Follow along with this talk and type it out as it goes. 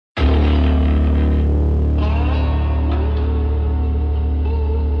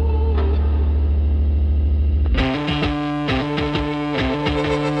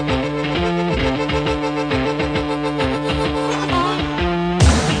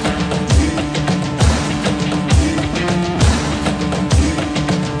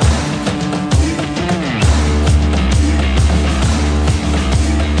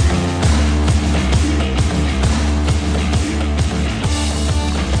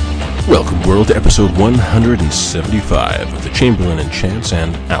Welcome, world, to episode 175 of the Chamberlain and Chance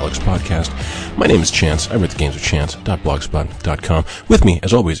and Alex podcast. My name is Chance. I write the games of chance.blogspot.com. With me,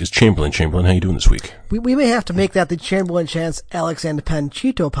 as always, is Chamberlain. Chamberlain, how you doing this week? We may have to make that the Chamberlain Chance Alex and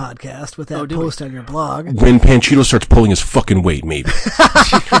Panchito podcast with that post on your blog. When Panchito starts pulling his fucking weight, maybe.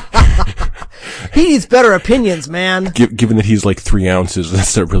 He needs better opinions, man. Given that he's like 3 ounces,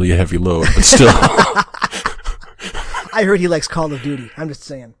 that's not really a heavy load, but still. I heard he likes Call of Duty. I'm just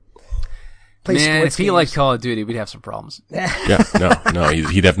saying. Man, if he liked Call of Duty, we'd have some problems. Yeah, no,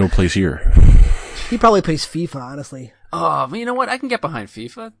 he'd have no place here. He probably plays FIFA, honestly. Oh, but you know what? I can get behind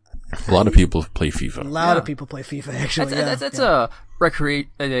FIFA. A lot of people play FIFA. A lot of people play FIFA, actually. That's a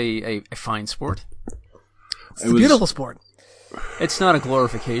fine sport. It's a beautiful sport. It's not a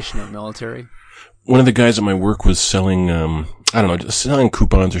glorification of military. One of the guys at my work was selling, selling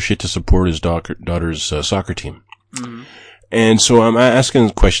coupons or shit to support his daughter's soccer team. Mm-hmm. And so I'm asking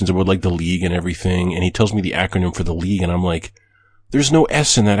questions about like the league and everything, and he tells me the acronym for the league, and I'm like, there's no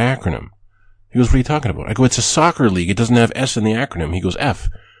S in that acronym. He goes, what are you talking about? I go, it's a soccer league. It doesn't have S in the acronym. He goes, F.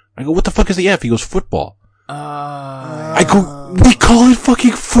 I go, what the fuck is the F? He goes, football. I go, we call it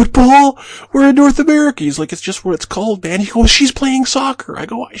fucking football? We're in North America. He's like, it's just what it's called, man. He goes, she's playing soccer. I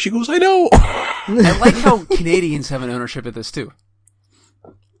go, she goes, I know. I like how Canadians have an ownership of this too.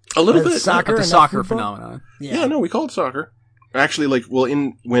 A little bit. Soccer, the soccer phenomenon. Yeah, no, we call it soccer. Actually, like, well,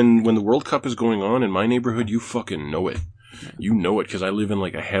 when the World Cup is going on in my neighborhood, you fucking know it. You know it, because I live in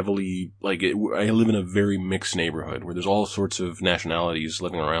like a heavily, I live in a very mixed neighborhood where there's all sorts of nationalities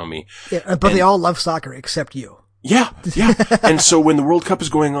living around me. Yeah, but they all love soccer except you. Yeah. And so when the World Cup is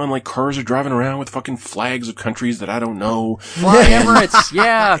going on, like, cars are driving around with fucking flags of countries that I don't know. Fly Emirates,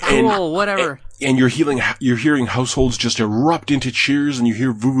 yeah, cool, whatever. And you're hearing households just erupt into cheers, and you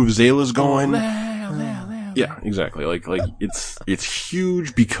hear vuvuzelas going. Yeah, exactly. Like it's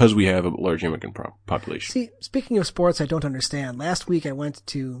huge because we have a large immigrant population. See, speaking of sports I don't understand, last week I went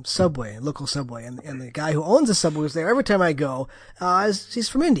to Subway, local Subway, and the guy who owns the Subway was there every time I go. He's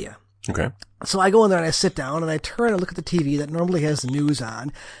from India. Okay. So I go in there and I sit down and I turn and look at the TV that normally has the news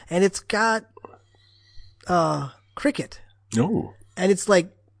on, and it's got cricket. Oh. And it's like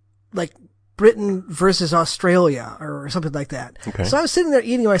Britain versus Australia or something like that. Okay. So I was sitting there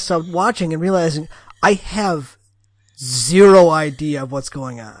eating myself, watching and realizing I have zero idea of what's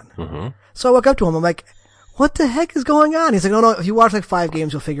going on. Mm-hmm. So I walk up to him. I'm like, what the heck is going on? He's like, no, if you watch like 5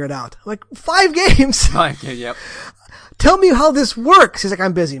 games, you'll figure it out. I'm like, 5 games? 5 games, yep. Tell me how this works. He's like,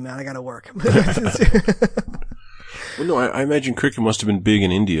 I'm busy, man. I gotta work. Well, no, I imagine cricket must have been big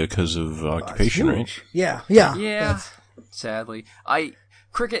in India because of occupation, right? Yeah. Sadly.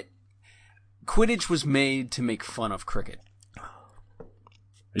 Quidditch was made to make fun of cricket.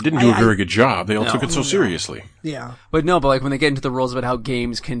 They didn't do a very good job. They all took it so seriously. Yeah. But like when they get into the rules about how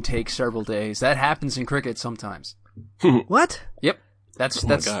games can take several days, that happens in cricket sometimes. What? Yep. That's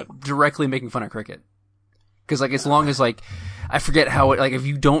directly making fun of cricket. Because like as long as like I forget how it, like if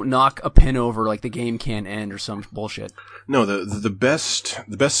you don't knock a pin over, like the game can't end or some bullshit. No, the best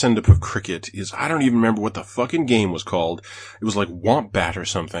send up of cricket is, I don't even remember what the fucking game was called. It was like Wombat or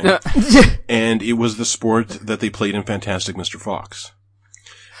something. And it was the sport that they played in Fantastic Mr. Fox.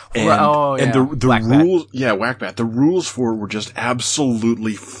 And the rules, Whack-Bat. The rules for it were just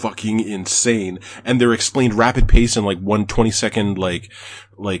absolutely fucking insane. And they're explained rapid pace in like 1 20-second, like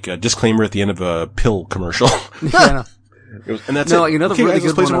a disclaimer at the end of a pill commercial. Yeah, and that's it. Like another really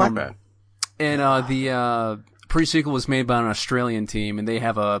good one. Whack-Bat. And the pre-sequel was made by an Australian team, and they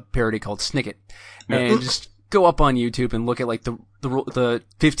have a parody called Snicket. And just go up on YouTube and look at like the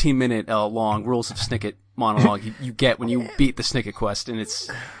 15-minute long Rules of Snicket monologue you get when you beat the Snicket quest, and it's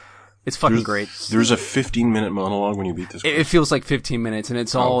fucking great. There's a 15-minute monologue when you beat this quest. It feels like 15 minutes, and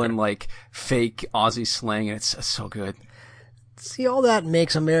it's all in like fake Aussie slang, and it's so good. See, all that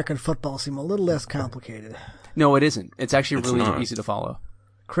makes American football seem a little less complicated. No, it isn't. It's actually really easy to follow.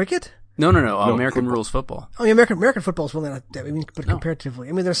 Cricket? No. American rules football. Oh, yeah, American football is really not that. I mean, but comparatively,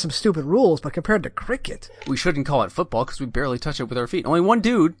 I mean, there's some stupid rules, but compared to cricket, we shouldn't call it football because we barely touch it with our feet. Only one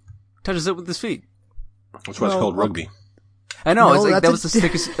dude touches it with his feet. That's why it's called rugby. I know. It's like that was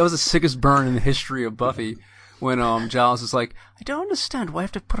the sickest burn in the history of Buffy when Giles is like, I don't understand why I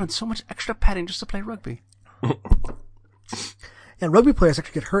have to put on so much extra padding just to play rugby. And rugby players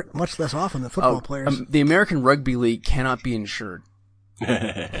actually get hurt much less often than football players. The American Rugby League cannot be insured.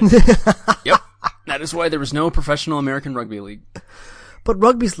 Yep. That is why there is no professional American Rugby League. But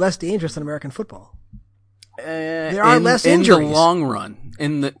rugby's less dangerous than American football. There are less injuries. In the long run.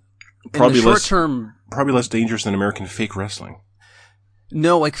 In the short term. Probably less dangerous than American fake wrestling.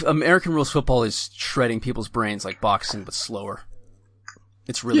 No, like American rules football is shredding people's brains like boxing, but slower.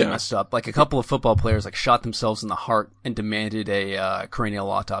 It's really messed up. Like a couple of football players like shot themselves in the heart and demanded a cranial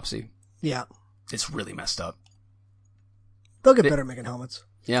autopsy. Yeah. It's really messed up. They'll get better at making helmets.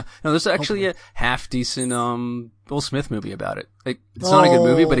 Yeah. No, there's actually a half decent Will Smith movie about it. Like, it's not a good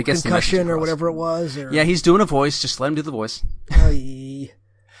movie, but it gets Concussion the message or across. whatever it was. Or... Yeah, he's doing a voice. Just let him do the voice.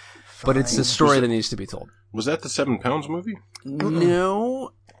 But it's a story that needs to be told. Was that the 7 Pounds movie?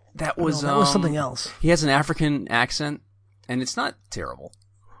 No, that was that was something else. He has an African accent, and it's not terrible,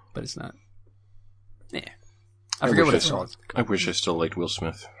 but it's not. Yeah, I forget what it's called. I wish I still liked Will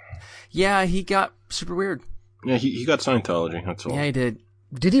Smith. Yeah, he got super weird. Yeah, he got Scientology. That's all. Yeah, he did.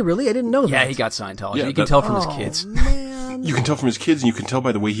 Did he really? I didn't know that. Yeah, he got Scientology. Yeah, you can tell from his kids. Man. You can tell from his kids, and you can tell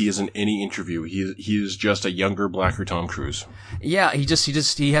by the way he is in any interview. He is just a younger, blacker Tom Cruise. Yeah,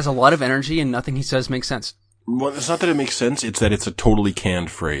 he has a lot of energy, and nothing he says makes sense. Well, it's not that it makes sense; it's that it's a totally canned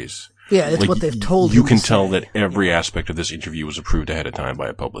phrase. Yeah, it's what they've told you. him You can to tell say. that every aspect of this interview was approved ahead of time by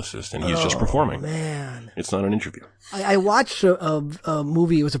a publicist, and he's just performing. Man, it's not an interview. I watched a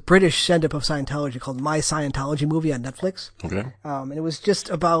movie. It was a British send-up of Scientology called My Scientology Movie on Netflix. Okay. And it was just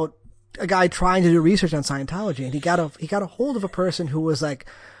about a guy trying to do research on Scientology, and he got a hold of a person who was like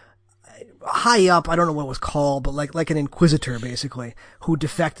high up. I don't know what it was called, but like an inquisitor basically, who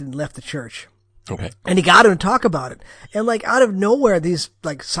defected and left the church. Okay. And he got him to talk about it. And like out of nowhere, these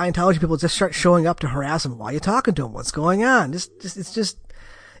like Scientology people just start showing up to harass him. Why are you talking to him? What's going on?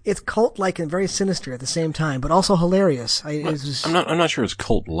 It's cult-like and very sinister at the same time, but also hilarious. I'm not sure it's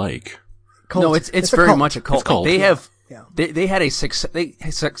cult-like. No, it's a very cult. much a cult. It's cult. They have. Yeah. They had a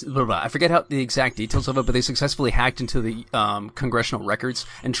I forget how the exact details of it, but they successfully hacked into the congressional records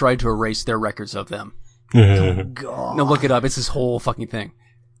and tried to erase their records of them. God. No, look it up. It's this whole fucking thing.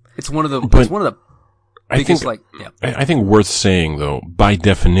 It's one of the I biggest think, I think worth saying though, by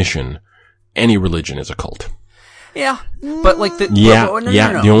definition, any religion is a cult. Yeah, but like the No.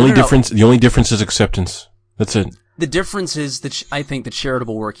 The only difference is acceptance. That's it. The difference is that I think the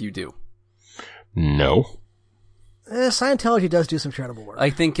charitable work you do. No. Scientology does do some charitable work. I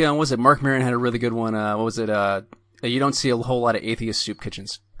think was it Mark Maron had a really good one. What was it? You don't see a whole lot of atheist soup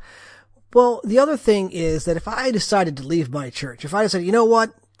kitchens. Well, the other thing is that if I decided to leave my church, if I decided, you know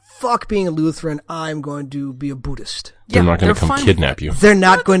what, fuck being a Lutheran, I'm going to be a Buddhist. They're not going to come kidnap you. They're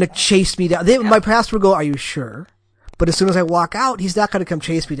not going to chase me down. My pastor would go, are you sure? But as soon as I walk out, he's not going to come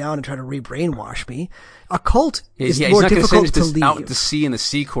chase me down and try to re-brainwash me. A cult is more difficult to leave. Out at the sea in the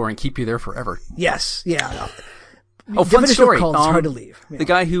Sea Corps and keep you there forever. Yes, yeah. Oh, fun story. It's hard to leave. Yeah. The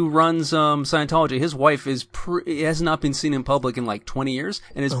guy who runs Scientology, his wife has not been seen in public in like 20 years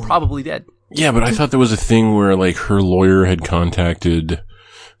and is probably dead. Yeah, but I thought there was a thing where like her lawyer had contacted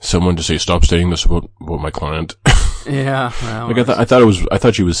someone to say, stop stating this about my client. Yeah. Well, like I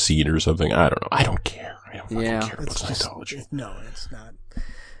thought she was seed or something. I don't know. I don't care. I don't fucking care about Scientology. No, it's not.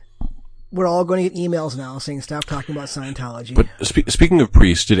 We're all going to get emails now saying stop talking about Scientology. But speaking of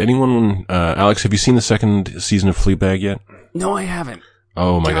priests, did anyone, Alex, have you seen the second season of Fleabag yet? No, I haven't.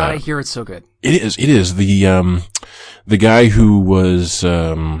 Oh my God. I hear it's so good. It is. The guy who was,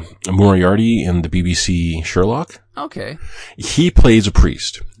 Moriarty in the BBC Sherlock. Okay. He plays a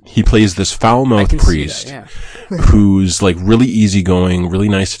priest. He plays this foul-mouthed priest who's like really easygoing, really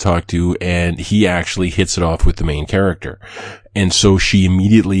nice to talk to, and he actually hits it off with the main character. And so she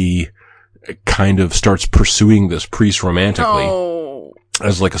immediately kind of starts pursuing this priest romantically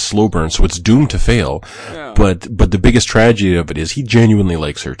as like a slow burn. So it's doomed to fail. Yeah. But the biggest tragedy of it is he genuinely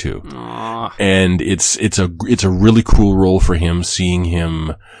likes her too. Aww. And it's a really cool role for him, seeing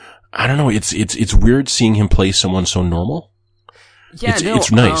him, I don't know, it's weird seeing him play someone so normal. Yeah,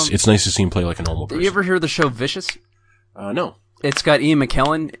 it's nice. It's nice to see him play like a normal person. Do you ever hear the show Vicious? No. It's got Ian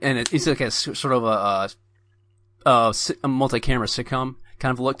McKellen, and it's like a sort of a multi-camera sitcom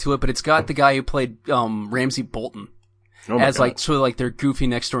kind of look to it, but it's got the guy who played Ramsey Bolton as like sort of like their goofy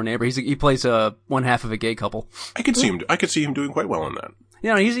next door neighbor. He plays one half of a gay couple. I could see him doing quite well in that.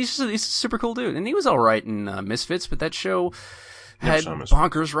 Yeah, he's a super cool dude, and he was all right in Misfits, but that show had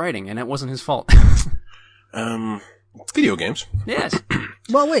bonkers writing, and it wasn't his fault. Video games. Yes.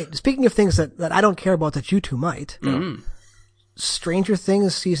 Well, wait. Speaking of things that I don't care about that you two might, Stranger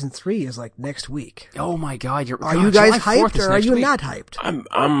Things season 3 is like next week. Oh my God! Are you guys hyped or are you not hyped?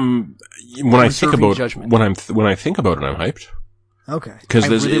 When I think about it, I'm hyped. Okay. Because I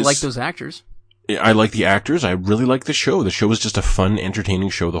really like those actors. I like the actors. I really like the show. The show is just a fun, entertaining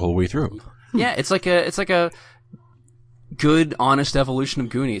show the whole way through. Yeah, it's like a good, honest evolution of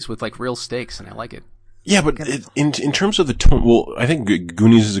Goonies with like real stakes, and I like it. Yeah, but in terms of the tone, well, I think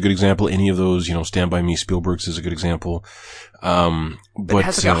Goonies is a good example. Any of those, Stand By Me, Spielberg's is a good example. But it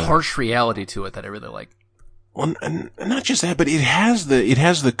has like a harsh reality to it that I really like. Well, and not just that, but it has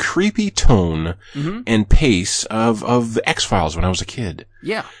the creepy tone and pace of the X-Files when I was a kid.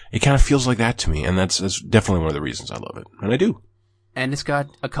 Yeah. It kind of feels like that to me, and that's definitely one of the reasons I love it. And I do. And it's got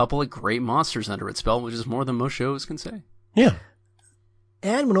a couple of great monsters under its belt, which is more than most shows can say. Yeah.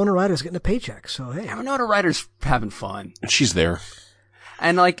 And Winona Ryder's getting a paycheck, so hey. Yeah, Winona Ryder's having fun. She's there.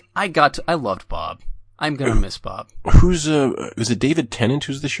 And like, I loved Bob. I'm gonna miss Bob. Who's, is it David Tennant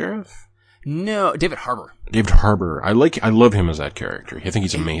who's the sheriff? No, David Harbour. David Harbour. I love him as that character. I think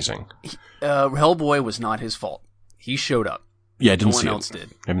he's amazing. Hellboy was not his fault. He showed up. Yeah, I didn't see it. No one else did.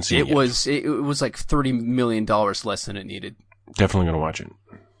 I haven't seen it yet. It was like $30 million less than it needed. Definitely gonna watch it.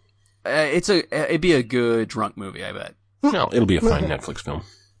 It'd be a good drunk movie, I bet. No, it'll be a fine Netflix film.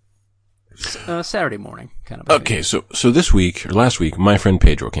 Saturday morning, kind of. Okay, so this week, or last week, My Friend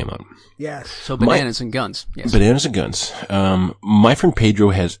Pedro came out. Yes. So Bananas and Guns. Yes. Bananas and Guns. My Friend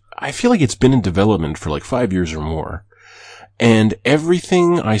Pedro I feel like it's been in development for like 5 years or more. And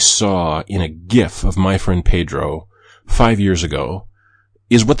everything I saw in a GIF of My Friend Pedro 5 years ago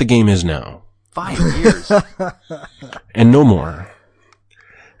is what the game is now. 5 years. And no more.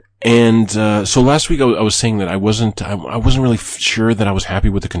 And so last week I was saying that I wasn't really sure that I was happy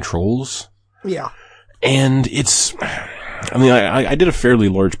with the controls. Yeah. And I did a fairly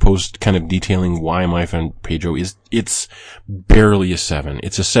large post kind of detailing why My Friend Pedro it's barely a 7.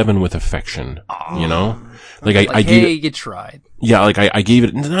 It's a 7 with affection, you know? Like I gave it, you tried. Yeah, like I gave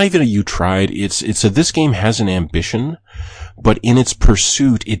it, not even a you tried, it's a this game has an ambition, but in its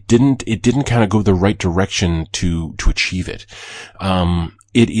pursuit, it didn't kind of go the right direction to achieve it.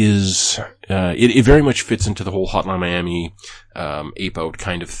 It very much fits into the whole Hotline Miami, ape out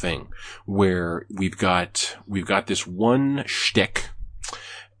kind of thing, where we've got this one shtick,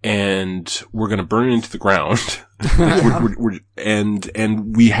 and we're gonna burn it into the ground,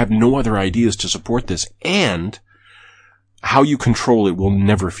 and we have no other ideas to support this, and how you control it will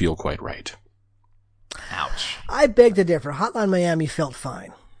never feel quite right. Ouch. I beg to differ. Hotline Miami felt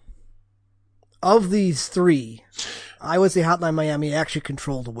fine. Of these three, I would say Hotline Miami actually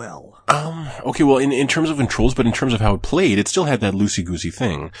controlled well. Okay, well, in terms of controls, but in terms of how it played, it still had that loosey-goosey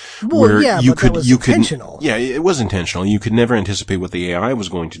thing. Well, where yeah, you but that was intentional. Yeah, it was intentional. You could never anticipate what the AI was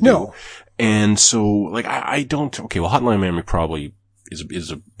going to do. No. And so, like, I don't, okay, well, Hotline Miami probably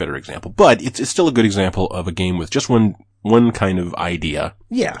is a better example, but it's still a good example of a game with just one kind of idea.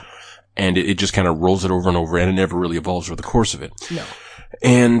 Yeah. And it just kind of rolls it over and over, and it never really evolves over the course of it. No.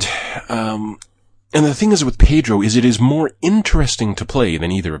 And the thing is with Pedro is it is more interesting to play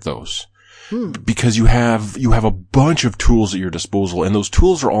than either of those. Because you have a bunch of tools at your disposal, and those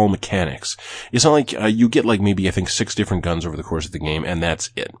tools are all mechanics. It's not like, you get like maybe I think 6 different guns over the course of the game, and that's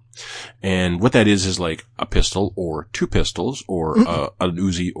it. And what that is like a pistol, or 2 pistols, or an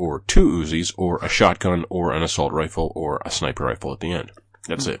Uzi, or 2 Uzis, or a shotgun, or an assault rifle, or a sniper rifle at the end.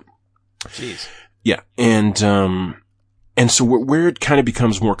 That's it. Jeez. Yeah, and so where it kind of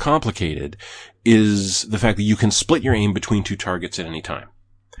becomes more complicated is the fact that you can split your aim between 2 targets at any time.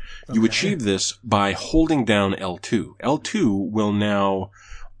 Okay. You achieve this by holding down L2. L2 will now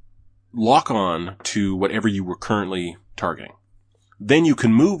lock on to whatever you were currently targeting. Then you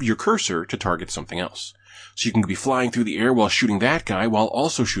can move your cursor to target something else. So you can be flying through the air while shooting that guy while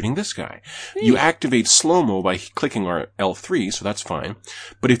also shooting this guy. You activate slow-mo by clicking L3, so that's fine.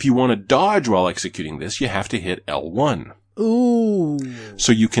 But if you want to dodge while executing this, you have to hit L1. Ooh.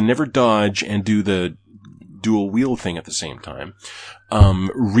 So you can never dodge and do the dual wheel thing at the same time.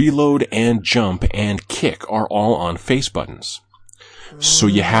 Reload and jump and kick are all on face buttons. So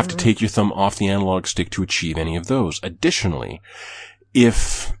you have to take your thumb off the analog stick to achieve any of those. Additionally,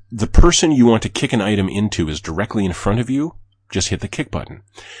 if the person you want to kick an item into is directly in front of you, just hit the kick button.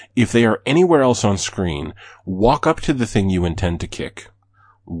 If they are anywhere else on screen, walk up to the thing you intend to kick.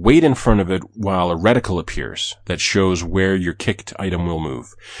 Wait in front of it while a reticle appears that shows where your kicked item will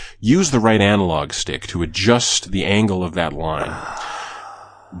move. Use the right analog stick to adjust the angle of that line.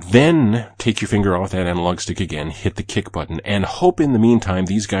 Then take your finger off that analog stick again, hit the kick button, and hope in the meantime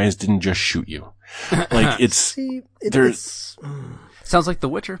these guys didn't just shoot you. Like, Sounds like The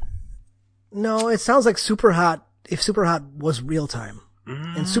Witcher. No, it sounds like Super Hot, if Super Hot was real time.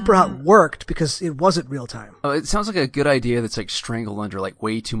 And Super Hot worked because it wasn't real time. Oh, it sounds like a good idea that's like strangled under like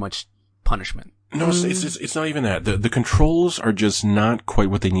way too much punishment. No, it's not even that. The controls are just not quite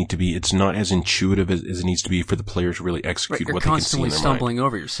what they need to be. It's not as intuitive as it needs to be for the player to really execute what they can see in their mind. You're constantly stumbling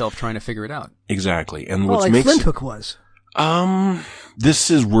over yourself trying to figure it out. Exactly. And well, what like Flint Hook was. This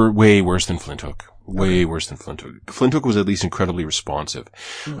is way worse than Flint Hook. Way worse than Flint Hook. Flint Hook was at least incredibly responsive.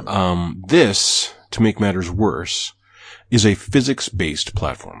 This, to make matters worse, is a physics-based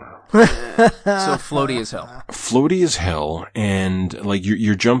platformer. So floaty as hell. Floaty as hell, and like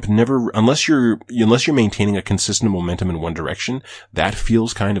your jump never, unless you're maintaining a consistent momentum in one direction, that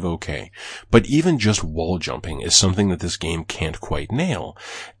feels kind of okay. But even just wall jumping is something that this game can't quite nail.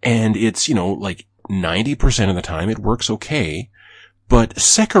 And it's, like 90% of the time it works okay. But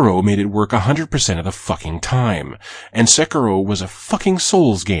Sekiro made it work 100% of the fucking time. And Sekiro was a fucking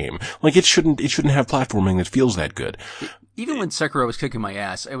Souls game. Like, it shouldn't have platforming that feels that good. Even when Sekiro was kicking my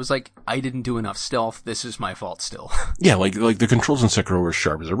ass, it was like, I didn't do enough stealth. This is my fault still. Yeah, like the controls in Sekiro were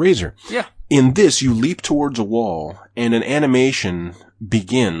sharp as a razor. Yeah. In this, you leap towards a wall, and an animation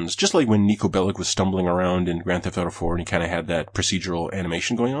begins, just like when Niko Bellic was stumbling around in Grand Theft Auto 4 and he kind of had that procedural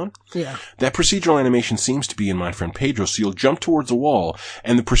animation going on. Yeah. That procedural animation seems to be in My Friend Pedro, so you'll jump towards a wall,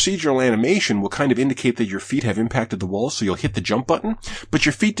 and the procedural animation will kind of indicate that your feet have impacted the wall, so you'll hit the jump button, but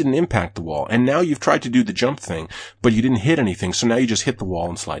your feet didn't impact the wall, and now you've tried to do the jump thing, but you didn't hit anything, so now you just hit the wall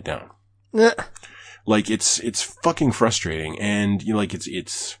and slide down. Like, it's fucking frustrating, and,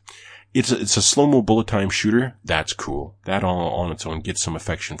 it's a slow-mo bullet time shooter. That's cool. That all on its own gets some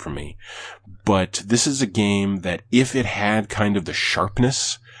affection from me. But this is a game that if it had kind of the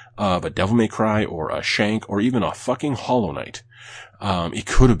sharpness of a Devil May Cry or a Shank or even a fucking Hollow Knight, it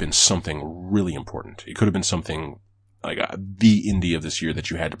could have been something really important. It could have been something like the indie of this year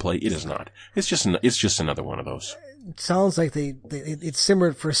that you had to play. It is not. It's just another one of those. It sounds like it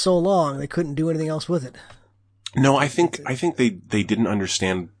simmered for so long they couldn't do anything else with it. No, I think they didn't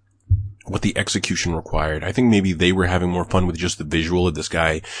understand what the execution required. I think maybe they were having more fun with just the visual of this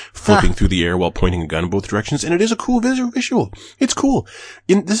guy flipping through the air while pointing a gun in both directions, and it is a cool visual. It's cool.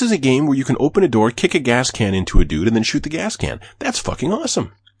 This is a game where you can open a door, kick a gas can into a dude, and then shoot the gas can. That's fucking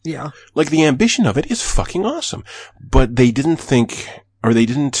awesome. Yeah. Like, the ambition of it is fucking awesome. But they didn't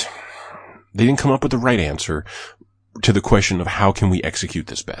come up with the right answer to the question of how can we execute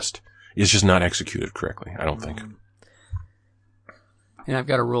this best. It's just not executed correctly, I don't think. And I've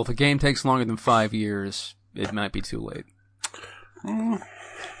got a rule. If a game takes longer than 5 years, it might be too late.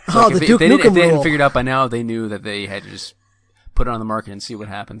 Oh, the Duke Nukem rule. If they hadn't figured it out by now, they knew that they had to just put it on the market and see what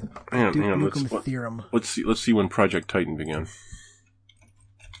happened. Duke Nukem theorem. Let's see when Project Titan began.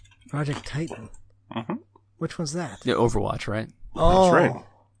 Project Titan? Mm-hmm. Which one's that? Yeah, Overwatch, right? Oh. That's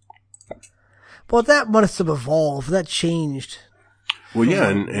right. Well, that must have evolved. That changed. Well,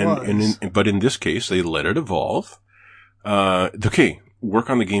 yeah, but in this case, they let it evolve. Okay.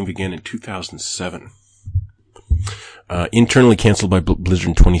 Work on the game began in 2007. Internally canceled by Blizzard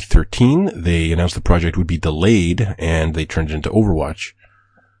in 2013. They announced the project would be delayed, and they turned it into Overwatch.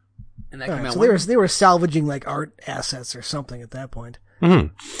 And that came out so they were salvaging like art assets or something at that point.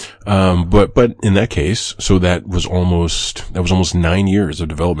 Mm-hmm. But in that case, so that was almost 9 years of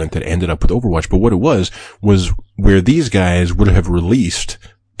development that ended up with Overwatch. But what it was where these guys would have released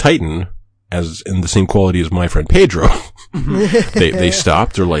Titan as in the same quality as My Friend Pedro. They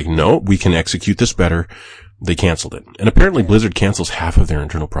stopped. They're like, no, we can execute this better. They canceled it. And apparently Blizzard cancels half of their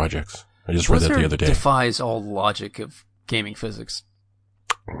internal projects. I just read that the other day. Defies all logic of gaming physics.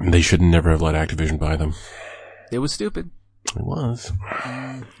 They should never have let Activision buy them. It was stupid. It was.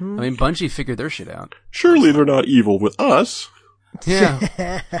 Mm-hmm. I mean, Bungie figured their shit out. Surely they're not evil with us.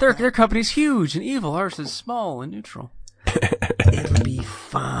 Yeah. Their company's huge and evil. Ours is small and neutral. It'll be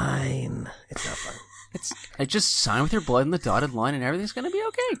fine. It's not fine. I just sign with your blood in the dotted line and everything's gonna be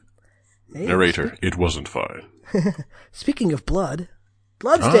okay. Hey, Narrator, it wasn't fine. Speaking of blood,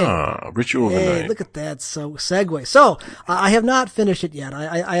 Bloodstain. Ritual of the Hey, Night. look at that. So, segue. So, I have not finished it yet.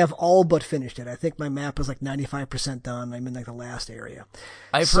 I have all but finished it. I think my map is like 95% done. I'm in like the last area.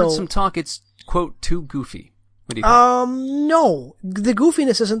 I've heard some talk it's, quote, too goofy. What do you think? No. The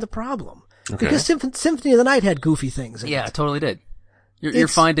goofiness isn't the problem. Okay. Because Symphony of the Night had goofy things in Yeah, it. it totally did. You're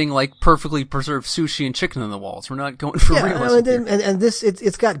finding like perfectly preserved sushi and chicken on the walls. We're not going for realism here. And this,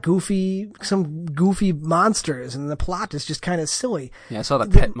 it's got some goofy monsters, and the plot is just kind of silly. Yeah, I saw the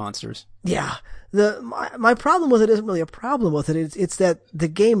pet monsters. Yeah. My problem with it isn't really a problem with it. It's that the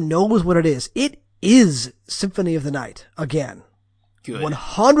game knows what it is. It is Symphony of the Night again. Good.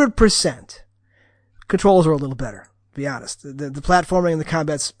 100%. Controls are a little better, to be honest. The platforming and the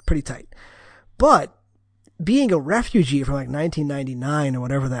combat's pretty tight. But being a refugee from like 1999 or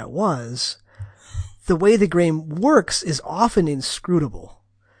whatever that was, the way the game works is often inscrutable.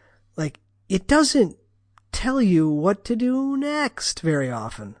 Like, it doesn't tell you what to do next very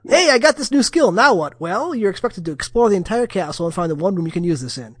often. Hey, I got this new skill. Now what? Well, you're expected to explore the entire castle and find the one room you can use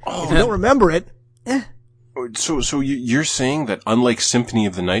this in. If you don't remember it, So you're saying that unlike Symphony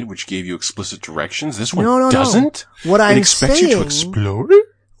of the Night, which gave you explicit directions, this one No. doesn't? What I'm it expects you to saying- explore?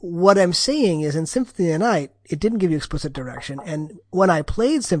 what I'm saying is in Symphony of the Night, it didn't give you explicit direction. And when I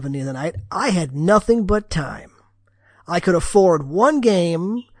played Symphony of the Night, I had nothing but time. I could afford one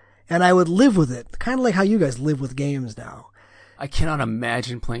game and I would live with it. Kind of like how you guys live with games now. I cannot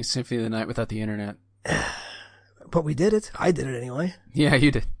imagine playing Symphony of the Night without the internet. But we did it. I did it anyway. Yeah,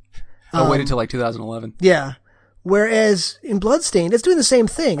 you did. I waited till like 2011. Yeah. Whereas in Bloodstained, it's doing the same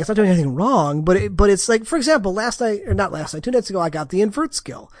thing. It's not doing anything wrong, but it's like, for example, 2 nights ago, I got the invert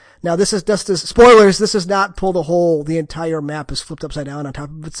skill. Now this is just as, spoilers, this is not pull the whole, the entire map is flipped upside down on top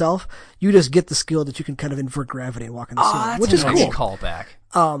of itself. You just get the skill that you can kind of invert gravity and walk in the ceiling, which is nice cool.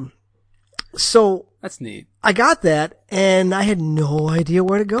 Callback. So. That's neat. I got that and I had no idea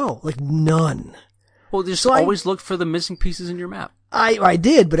where to go. Like none. Well, just always look for the missing pieces in your map. I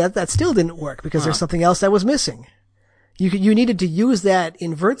did, but that still didn't work because there's something else that was missing. You needed to use that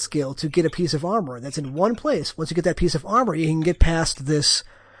invert skill to get a piece of armor that's in one place. Once you get that piece of armor, you can get past this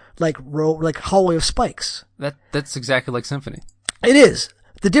like hallway of spikes. That's exactly like Symphony. It is.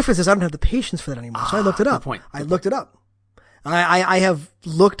 The difference is I don't have the patience for that anymore. So I looked it up. Good point. I looked it up. I have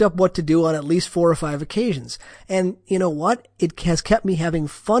looked up what to do on at least 4 or 5 occasions. And you know what? It has kept me having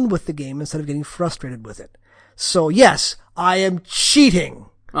fun with the game instead of getting frustrated with it. So yes, I am cheating.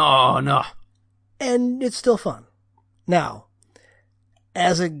 Oh, no. And it's still fun. Now,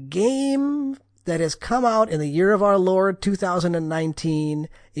 as a game that has come out in the year of our Lord 2019,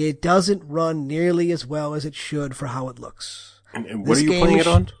 it doesn't run nearly as well as it should for how it looks. And what are you playing it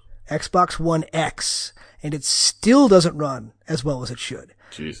on? Xbox One X. And it still doesn't run as well as it should.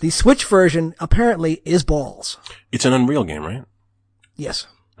 Jeez. The Switch version apparently is balls. It's an Unreal game, right? Yes.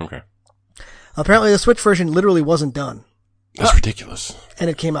 Okay. Apparently the Switch version literally wasn't done. That's ridiculous. And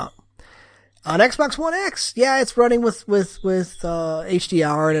it came out. On Xbox One X, yeah, it's running with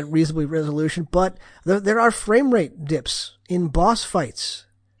HDR and at reasonable resolution, but there are frame rate dips in boss fights.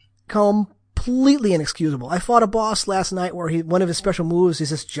 Completely inexcusable. I fought a boss last night where one of his special moves is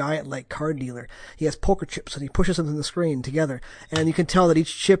this giant like card dealer. He has poker chips and he pushes them in the screen together, and you can tell that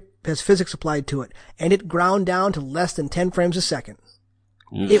each chip has physics applied to it, and it ground down to less than 10 frames a second.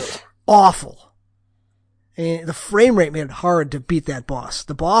 It was awful. And the frame rate made it hard to beat that boss.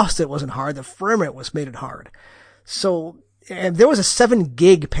 The boss, it wasn't hard. The frame rate made it hard. So, and there was a 7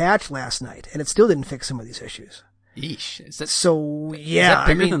 gig patch last night, and it still didn't fix some of these issues. Yeesh. Is that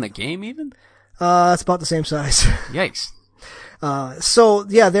bigger than the game even? It's about the same size. Yikes. So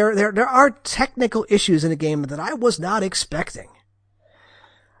yeah, there are technical issues in the game that I was not expecting.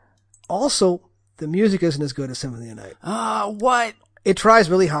 Also, the music isn't as good as Symphony of the Night. What? It tries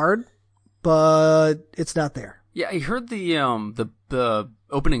really hard, but it's not there. Yeah, I heard the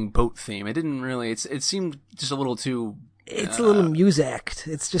opening boat theme. It didn't really. It seemed just a little too. It's a little music.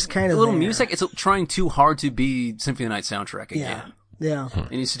 It's just kind of a little there. music. It's trying too hard to be Symphony of the Night soundtrack again. Yeah.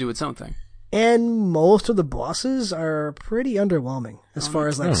 It needs to do its own thing. And most of the bosses are pretty underwhelming as far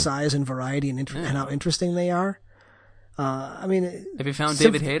as like size and variety and how interesting they are. I mean, have you found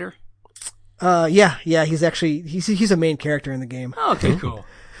David Hayter? Yeah. He's actually he's a main character in the game. Oh, okay, cool.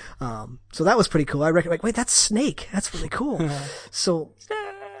 So that was pretty cool. I reckon, wait, that's Snake. That's really cool. So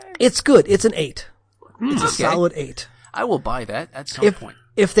it's good. It's an 8. It's a solid 8. I will buy that at some point.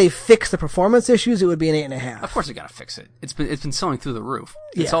 If they fix the performance issues, it would be an 8.5. Of course, they gotta fix it. It's been selling through the roof.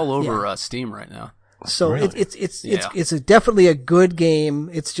 It's all over Steam right now. So really? it's definitely a good game.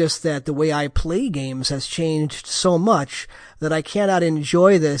 It's just that the way I play games has changed so much that I cannot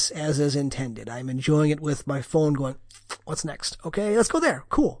enjoy this as is intended. I'm enjoying it with my phone going, what's next? Okay, let's go there.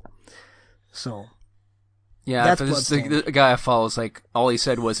 Cool. So. Yeah, the guy I follow is like, all he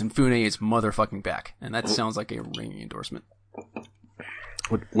said was, Infune is motherfucking back. And that sounds like a ringing endorsement.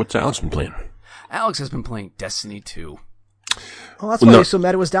 What's Alex been playing? Alex has been playing Destiny 2. Oh, that's why you're so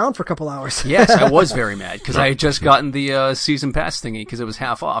mad it was down for a couple hours. Yes, I was very mad because I had just gotten the season pass thingy because it was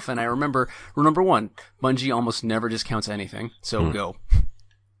half off. And I remember, rule number 1, Bungie almost never discounts anything. So go.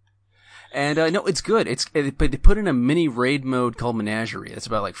 And no, it's good. But they put in a mini raid mode called Menagerie. It's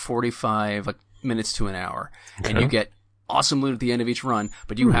about like 45 minutes to an hour. Okay. And you get awesome loot at the end of each run,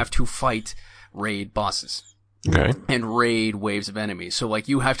 but you have to fight raid bosses. Okay. And raid waves of enemies. So like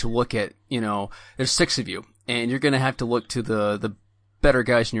you have to look at, there's 6 of you, and you're gonna have to look to the better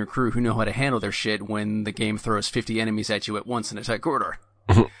guys in your crew who know how to handle their shit when the game throws 50 enemies at you at once in a tight corridor.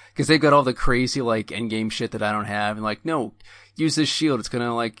 Because they've got all the crazy like endgame shit that I don't have, and like, no, use this shield, it's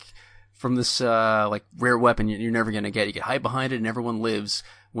gonna like, from this like rare weapon you're never gonna get. You get hide behind it and everyone lives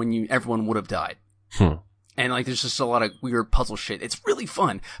when everyone would have died. And like, there's just a lot of weird puzzle shit. It's really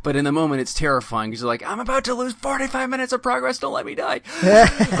fun, but in the moment, it's terrifying because you're like, I'm about to lose 45 minutes of progress. Don't let me die.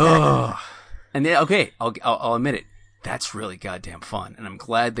 And then, okay, I'll admit it. that's really goddamn fun. And I'm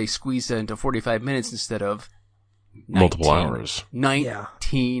glad they squeezed that into 45 minutes instead of multiple hours.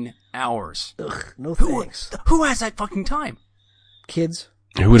 19 hours. Ugh, no thanks. Who has that fucking time? Kids.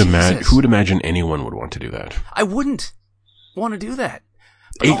 Who would imagine anyone would want to do that? I wouldn't want to do that.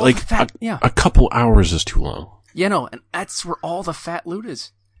 A couple hours is too long. Yeah, no, and that's where all the fat loot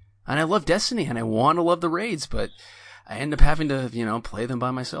is. And I love Destiny, and I want to love the raids, but I end up having to, play them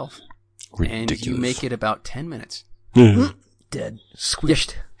by myself. Ridiculous. And you make it about 10 minutes. Dead.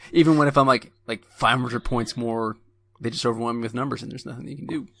 Squished. Yeah. Even when if I'm like 500 points more, they just overwhelm me with numbers, and there's nothing you can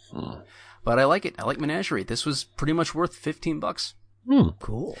do. But I like it. I like Menagerie. This was pretty much worth $15.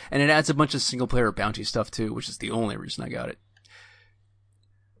 Cool. And it adds a bunch of single-player bounty stuff, too, which is the only reason I got it.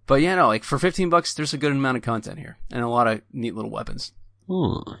 But yeah, no, for $15, there's a good amount of content here, and a lot of neat little weapons.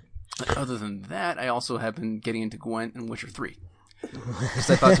 Other than that, I also have been getting into Gwent and Witcher 3.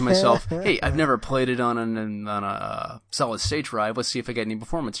 Because I thought to myself, hey, I've never played it on a solid state drive. Let's see if I get any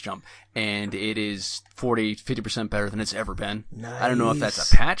performance jump. And it is 40-50% better than it's ever been. Nice. I don't know if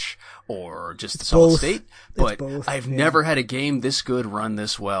that's a patch or just the solid state, but both, I've never had a game this good run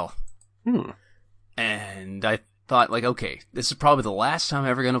this well. And I thought, okay, this is probably the last time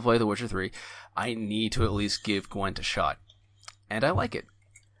I'm ever going to play The Witcher 3. I need to at least give Gwent a shot. And I like it.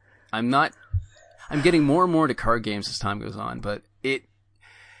 I'm getting more and more to card games as time goes on, but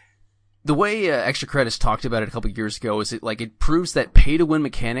the way Extra Credits talked about it a couple of years ago is it proves that pay-to-win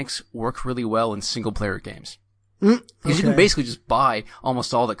mechanics work really well in single-player games. Because you can basically just buy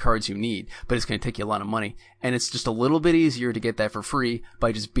almost all the cards you need, but it's going to take you a lot of money. And it's just a little bit easier to get that for free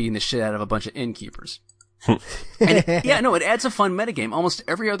by just beating the shit out of a bunch of innkeepers. And it adds a fun metagame. Almost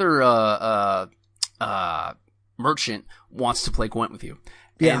every other merchant wants to play Gwent with you.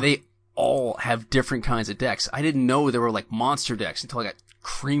 Yeah. And they all have different kinds of decks. I didn't know there were monster decks until I got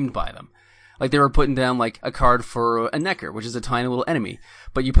creamed by them. They were putting down a card for a Necker, which is a tiny little enemy.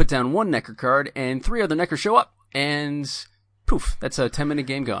 But you put down one Necker card and 3 other Neckers show up. And poof, that's a 10-minute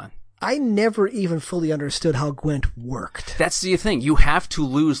game gone. I never even fully understood how Gwent worked. That's the thing. You have to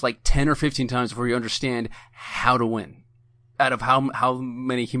lose 10 or 15 times before you understand how to win. Out of how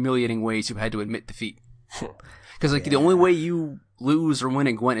many humiliating ways you've had to admit defeat. Because the only way you lose or win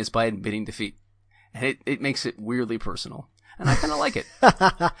in Gwent is by admitting defeat. And it makes it weirdly personal. And I kind of like it.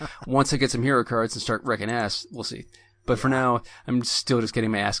 Once I get some hero cards and start wrecking ass, we'll see. But for now, I'm still just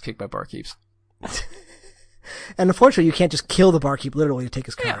getting my ass kicked by barkeeps. And unfortunately, you can't just kill the barkeep literally to take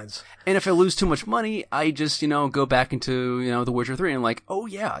his cards. And if I lose too much money, I just, go back into, The Witcher 3 and oh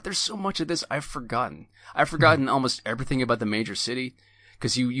yeah, there's so much of this I've forgotten. I've forgotten almost everything about the major city.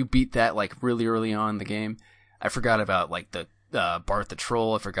 Because you beat that, really early on in the game. I forgot about, the Bart the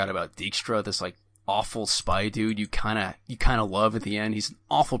Troll. I forgot about Dijkstra, this, awful spy dude you kind of love at the end. He's an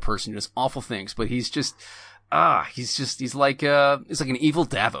awful person, does awful things, but he's like an evil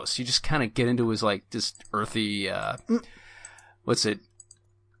Davos. You just kind of get into his this earthy what's it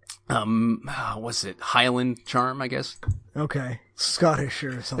Highland charm, I guess. Okay, Scottish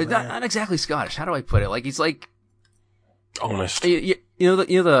or something. Not exactly Scottish. How do I put it? He's honest. You know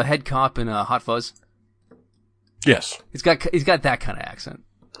the head cop in Hot Fuzz. Yes, he's got that kind of accent.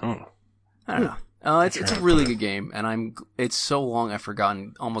 Oh, I don't know. It's a really good game, and it's so long I've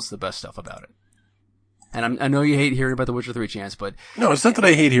forgotten almost the best stuff about it. And I know you hate hearing about The Witcher 3, Chance, but no, it's not that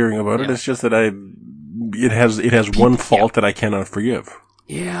I hate hearing about it. It's just that it has one fault that I cannot forgive.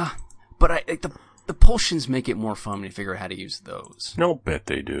 Yeah, but the potions make it more fun when you figure out how to use those. No, bet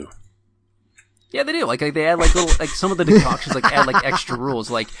they do. Yeah, they do. They add little some of the decoctions add extra rules.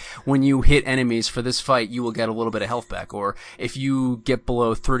 When you hit enemies for this fight, you will get a little bit of health back, or if you get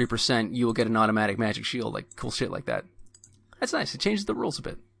below 30%, you will get an automatic magic shield. Cool shit like that. That's nice. It changes the rules a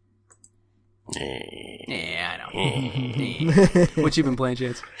bit. Yeah, I know. What you been playing,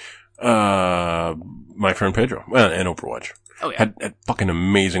 Chance? My friend Pedro. Well, and Overwatch. Oh yeah. Had fucking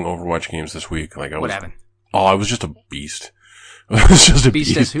amazing Overwatch games this week. What happened? Oh, I was just a beast. I was just a beast.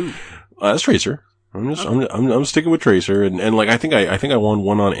 Beast as who? That's Tracer. I'm sticking with Tracer, and I think I won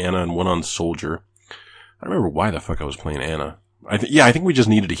one on Ana and one on Soldier. I don't remember why the fuck I was playing Ana. I think we just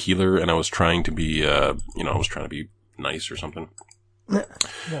needed a healer, and I was trying to be, I was trying to be nice or something.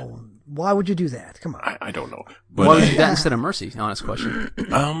 Well, why would you do that? Come on. I don't know. But why would you do that instead of Mercy? Honest question.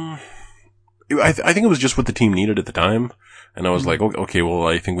 I think it was just what the team needed at the time. And I was like, okay, well,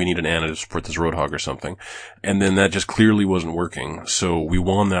 I think we need an Ana to support this Roadhog or something. And then that just clearly wasn't working. So we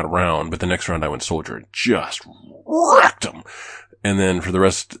won that round, but the next round I went Soldier. Just wrecked them. And then for the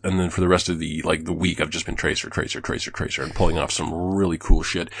rest of the week, I've just been Tracer, and pulling off some really cool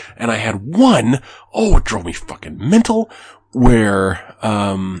shit. And I had one, it drove me fucking mental, where,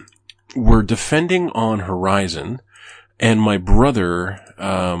 we're defending on Horizon, and my brother's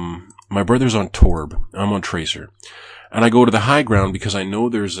on Torb. I'm on Tracer. And I go to the high ground because I know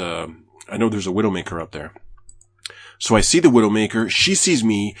there's a Widowmaker up there. So I see the Widowmaker, she sees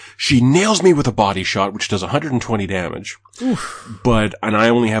me, she nails me with a body shot, which does 120 damage. Oof. And I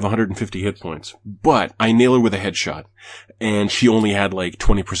only have 150 hit points. But I nail her with a headshot. And she only had like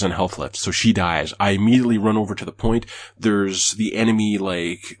 20% health left, so she dies. I immediately run over to the point. There's the enemy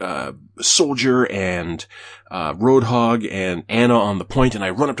soldier and Roadhog and Anna on the point, and I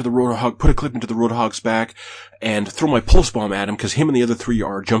run up to the Roadhog, put a clip into the Roadhog's back, and throw my pulse bomb at him because him and the other three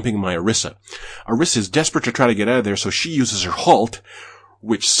are jumping my Orisa. Orisa is desperate to try to get out of there, so she uses her halt,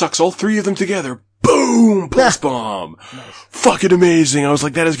 which sucks all three of them together. Boom! Pulse bomb! Nice. Fucking amazing. I was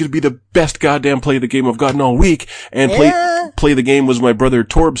like, that is gonna be the best goddamn play of the game I've gotten all week. And play the game was my brother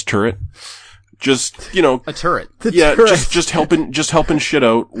Torb's turret. Just, a turret. Turret. just helping shit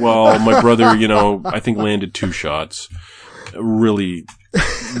out while my brother, I think landed 2 shots. Really,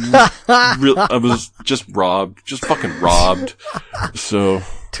 I was just fucking robbed. So.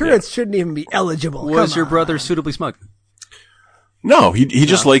 Turrets shouldn't even be eligible. Was your brother suitably smug? No, he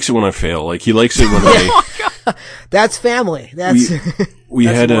just likes it when I fail. Like, he likes it when I... That's family. We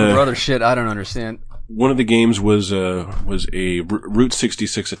That's had brother shit I don't understand. One of the games was a Route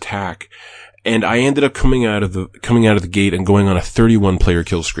 66 attack, and I ended up coming out of the gate and going on a 31 player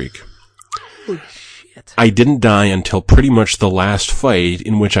kill streak. Holy shit. I didn't die until pretty much the last fight,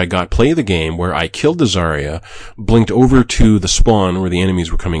 in which I got play of the game, where I killed the Zarya, blinked over to the spawn where the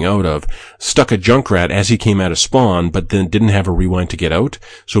enemies were coming out of, stuck a Junkrat as he came out of spawn, but then didn't have a rewind to get out,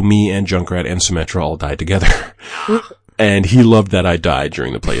 so me and Junkrat and Symmetra all died together. And he loved that I died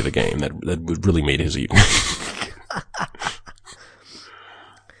during the play of the game. That really made his evening.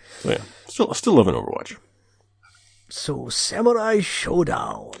 So yeah, still loving Overwatch. So, Samurai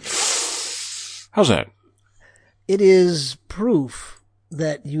Showdown. How's that? It is proof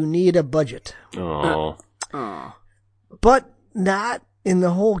that you need a budget. Oh. But not in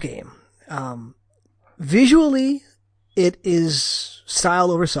the whole game. Visually, it is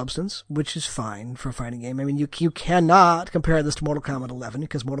style over substance, which is fine for a fighting game. I mean, you cannot compare this to Mortal Kombat 11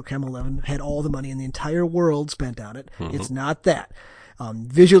 because Mortal Kombat 11 had all the money in the entire world spent on it. Mm-hmm. It's not that.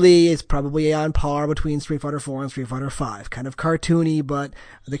 Visually, it's probably on par between Street Fighter 4 and Street Fighter 5. Kind of cartoony, but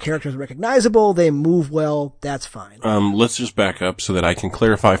the characters are recognizable. They move well. That's fine. Let's just back up so that I can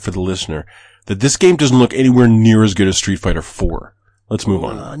clarify for the listener that this game doesn't look anywhere near as good as Street Fighter 4. Let's move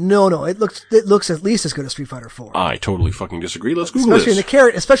on. No. It looks at least as good as Street Fighter 4. I totally fucking disagree. Let's Google this.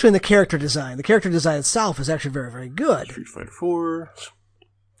 Especially in the character design. The character design itself is actually very, very good. Street Fighter 4.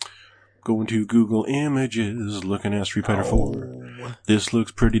 Going to Google Images, looking at Street Fighter 4. This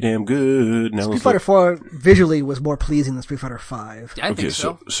looks pretty damn good. Now Street Fighter 4 visually was more pleasing than Street Fighter 5. Yeah, I think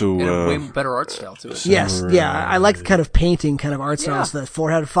so. So it had a way better art style to it. Yes, yeah. I like the kind of painting kind of art styles that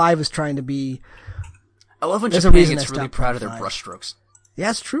 5 is trying to be. I love when Japan gets really proud of their brushstrokes.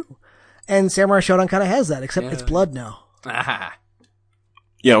 Yeah, it's true. And Samurai Showdown kind of has that, except it's blood now.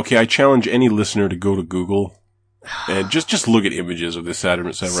 Yeah, okay, I challenge any listener to go to Google and just look at images of this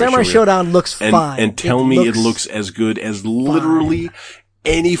Samurai Showdown looks fine. And tell me it looks as good as literally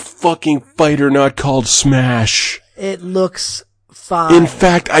any fucking fighter not called Smash. It looks fine. In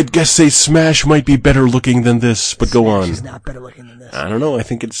fact, I'd guess say Smash might be better looking than this, but go on. Smash is not better looking than this. I don't know, I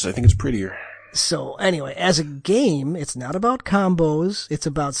think it's prettier. So anyway, as a game, it's not about combos. It's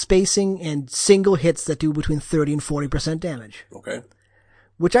about spacing and single hits that do between 30 and 40% damage. Okay.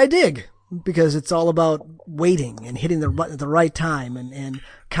 Which I dig, because it's all about waiting and hitting the button at the right time and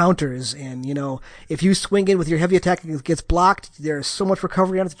counters. And, if you swing in with your heavy attack and it gets blocked, there's so much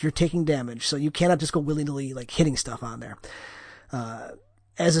recovery on it that you're taking damage. So you cannot just go willy-nilly, hitting stuff on there.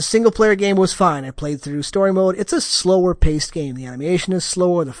 As a single-player game, it was fine. I played through story mode. It's a slower-paced game. The animation is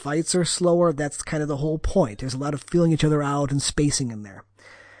slower. The fights are slower. That's kind of the whole point. There's a lot of feeling each other out and spacing in there.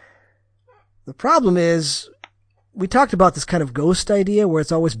 The problem is, we talked about this kind of ghost idea where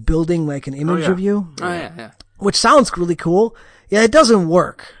it's always building an image of you. Oh, yeah. Which sounds really cool. Yeah, it doesn't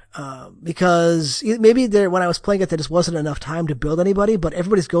work. Because maybe when I was playing it, there just wasn't enough time to build anybody, but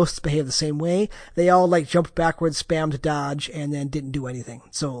everybody's ghosts behave the same way. They all jumped backwards, spammed dodge, and then didn't do anything.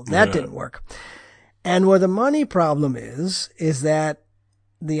 So that didn't work. And where the money problem is that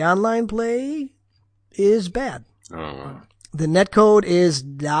the online play is bad. Oh. The netcode is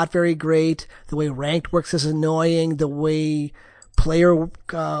not very great. The way ranked works is annoying. The way player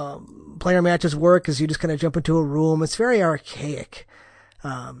matches work is you just kind of jump into a room. It's very archaic.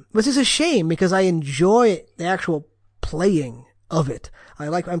 Which is a shame because I enjoy the actual playing of it.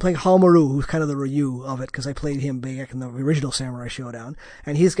 I'm playing Haomaru, who's kind of the Ryu of it, because I played him back in the original Samurai Showdown.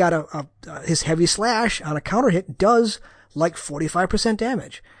 And he's got his heavy slash on a counter hit does like 45%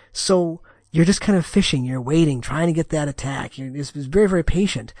 damage. So you're just kind of fishing, you're waiting, trying to get that attack. It's very, very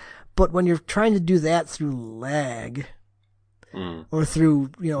patient. But when you're trying to do that through lag, or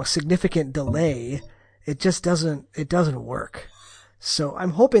through, a significant delay, it just doesn't work. So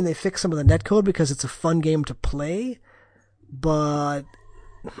I'm hoping they fix some of the netcode because it's a fun game to play, but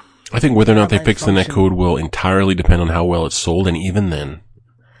I think whether or not they fix the netcode will entirely depend on how well it's sold, and even then.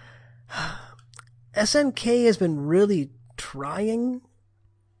 SNK has been really trying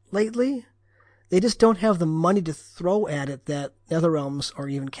lately. They just don't have the money to throw at it that NetherRealms or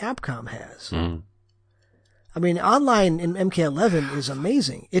even Capcom has. I mean, online in MK11 is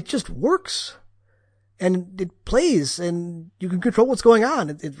amazing. It just works. And it plays, and you can control what's going on.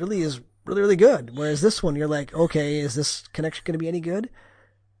 It really is really, really good. Whereas this one, you're like, okay, is this connection going to be any good?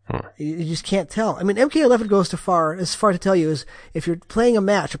 You just can't tell. I mean, MK11 goes as far to tell you is if you're playing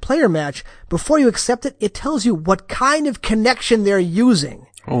a player match, before you accept it, it tells you what kind of connection they're using.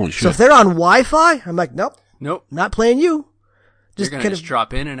 Holy shit. So if they're on Wi-Fi, I'm like, nope, not playing you. You're going to just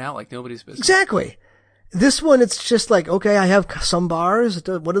drop in and out like nobody's business. Exactly. This one, it's just like, okay, I have some bars.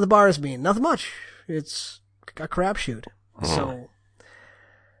 What do the bars mean? Nothing much. It's a crapshoot. So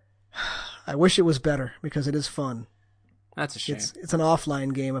I wish it was better because it is fun. That's a shame. It's an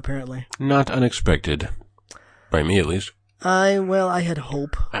offline game, apparently. Not unexpected. By me, at least. I had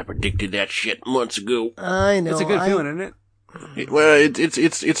hope. I predicted that shit months ago. I know. It's a good feeling, isn't it?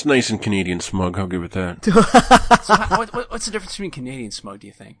 It's nice and Canadian smug. I'll give it that. So what's the difference between Canadian smug, do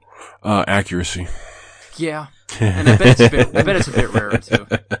you think? Accuracy. Yeah. And I bet it's a bit rarer, too.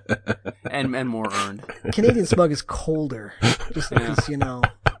 And more earned. Canadian smug is colder. Just because,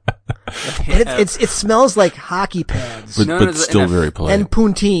 It smells like hockey pads. But still very polite. And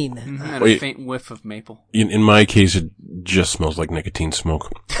poutine. And a faint whiff of maple. In my case, it just smells like nicotine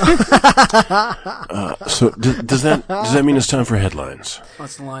smoke. So does that mean it's time for headlines?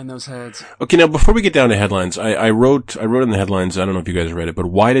 Let's line those heads. Okay, now before we get down to headlines, I wrote in the headlines, I don't know if you guys read it, but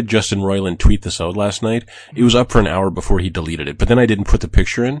why did Justin Roiland tweet this out last night? It was up for an hour before he deleted it, but then I didn't put the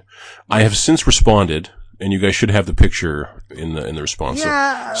picture in. I have since responded, and you guys should have the picture in the response.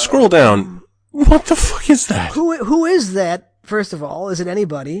 Yeah. So scroll down. What the fuck is that? Who is that, first of all? Is it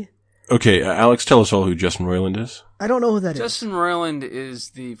anybody? Okay, Alex, tell us all who Justin Roiland is. I don't know who that is. Justin Roiland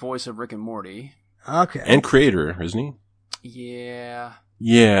is the voice of Rick and Morty. Okay. And creator, isn't he? Yeah.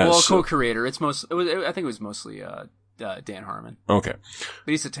 Yeah. Well, co-creator. I think it was mostly Dan Harmon. Okay.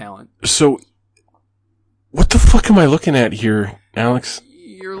 But he's a talent. So, what the fuck am I looking at here, Alex?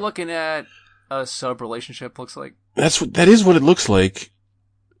 You're looking at a sub relationship, looks like. That is what it looks like.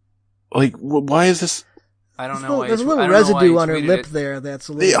 Like, why is this? I don't know. There's a little residue on her lip there. That's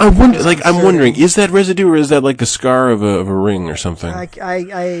a little. I'm wondering, is that residue or is that like the scar of a ring or something? It's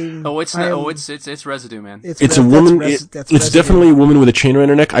residue, man. It's a woman. It's definitely a woman with a chain around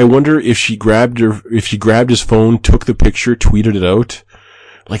her neck. I wonder if she grabbed his phone, took the picture, tweeted it out.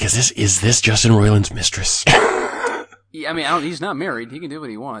 Like, is this Justin Roiland's mistress? Yeah, I mean, he's not married. He can do what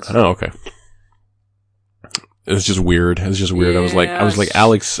he wants. Oh, okay. It was just weird. Yeah, I was like,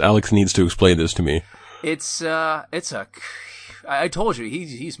 Alex needs to explain this to me. I told you,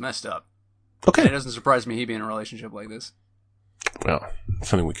 he's messed up. Okay. And it doesn't surprise me he'd be in a relationship like this. Well, it's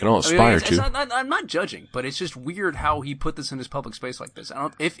something we can all aspire to. I'm not judging, but it's just weird how he put this in his public space like this.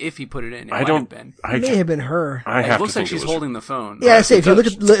 If he put it in, it may have been her. It looks like she's holding the phone. Yeah, I say, if you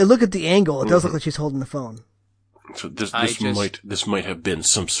look at the angle, it does look like she's holding the phone. So this might have been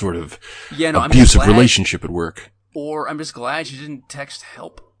some sort of abusive relationship at work. Or I'm just glad she didn't text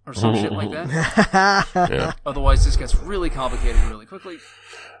help or some shit like that. Yeah. Otherwise, this gets really complicated really quickly.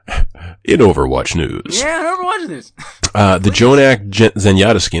 In Overwatch news. Yeah, in Overwatch news. The Jonak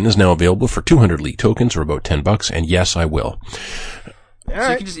Zenyatta skin is now available for 200 League tokens, or about $10, and yes, I will.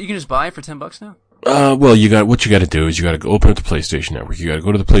 So you can just buy it for $10 now? Well, what you gotta do is you gotta open up the PlayStation Network. You gotta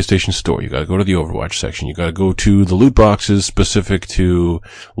go to the PlayStation Store. You gotta go to the Overwatch section. You gotta go to the loot boxes specific to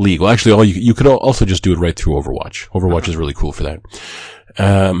League. Well, actually, you could also just do it right through Overwatch. Overwatch is really cool for that.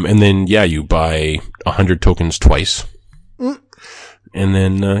 And then, you buy 100 tokens twice. And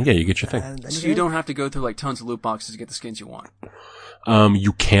then, you get your thing. So you don't have to go through like tons of loot boxes to get the skins you want.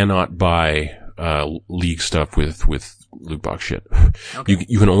 You cannot buy, League stuff with loot box shit. Okay.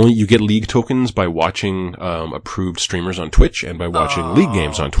 You get League tokens by watching, approved streamers on Twitch and by watching League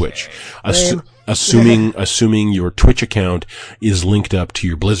games on Twitch. Okay. Assuming your Twitch account is linked up to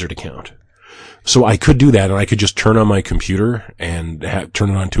your Blizzard account. So I could do that, and I could just turn on my computer and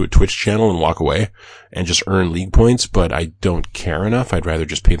turn it onto a Twitch channel and walk away and just earn league points, but I don't care enough. I'd rather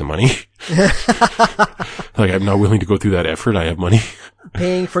just pay the money. Like, I'm not willing to go through that effort. I have money.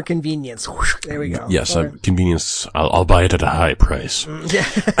 Paying for convenience. Whoosh, there we go. Yes, Right. convenience. I'll buy it at a high price.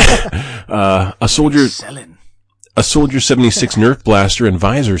 Yeah. A Soldier Selling. 76 Nerf Blaster and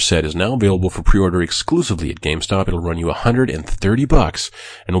Visor set is now available for pre-order exclusively at GameStop. It'll run you $130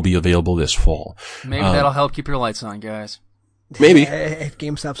 and will be available this fall. Maybe that'll help keep your lights on, guys. Maybe. If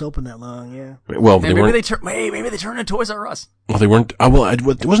GameStop's open that long, yeah. Well, Hey, maybe they turn into Toys R Us. Well, they weren't.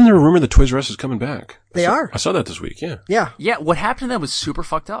 Wasn't there a rumor that Toys R Us is coming back? They are. I saw that this week. Yeah. Yeah. Yeah, what happened to them was super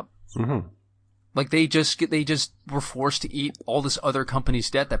fucked up. Mm-hmm. Like they just were forced to eat all this other company's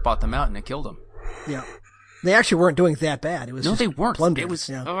debt that bought them out, and it killed them. Yeah. They actually weren't doing that bad. It was No, just they weren't. plundered. It was.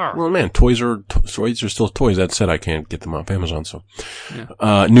 Yeah. Well, man, toys are still toys. That said, I can't get them off Amazon. So,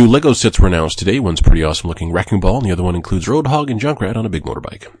 Yeah. new Lego sets were announced today. One's pretty awesome looking, Wrecking Ball, and the other one includes Roadhog and Junkrat on a big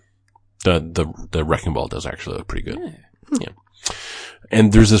motorbike. The Wrecking Ball does actually look pretty good. Yeah.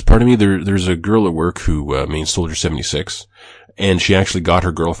 And there's this part of me. There's a girl at work who mains Soldier 76, and she actually got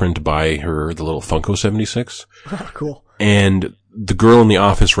her girlfriend to buy her the little Funko 76. Cool. And the girl in the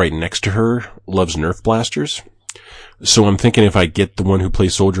office right next to her loves Nerf blasters. So I'm thinking if I get the one who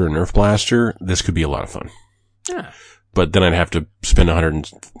plays Soldier a Nerf blaster, this could be a lot of fun. Yeah. But then I'd have to spend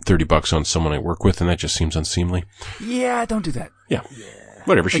 $130 on someone I work with, and that just seems unseemly. Yeah, don't do that. Yeah.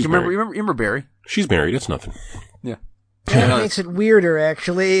 Whatever. Like, She's you married. remember Barry? She's married. It's nothing. Yeah. That makes it weirder,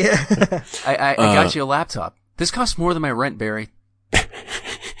 actually. I got you a laptop. This costs more than my rent, Barry.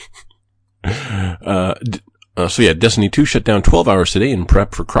 So yeah, Destiny 2 shut down 12 hours today in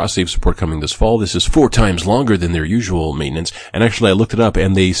prep for cross-save support coming this fall. This is 4 times longer than their usual maintenance. And actually I looked it up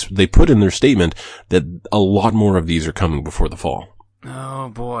and they put in their statement that a lot more of these are coming before the fall. Oh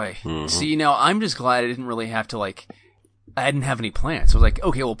boy. Mm-hmm. See, now I'm just glad I didn't really have to I didn't have any plans. So I was like,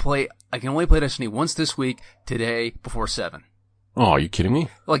 okay, I can only play Destiny once this week, today, before 7. Oh, are you kidding me?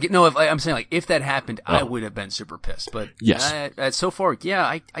 Like, no, I'm saying if that happened, I would have been super pissed. But Yes. So far, yeah,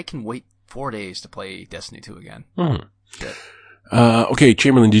 I can wait 4 days to play Destiny 2 again. Mm-hmm. Yeah. Okay,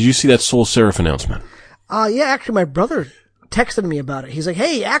 Chamberlain, did you see that Soul Seraph announcement? Yeah, actually, my brother texted me about it. He's like,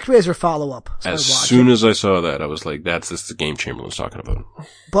 hey, ActRaiser follow-up. So As soon as I saw that, I was like, that's the game Chamberlain's talking about.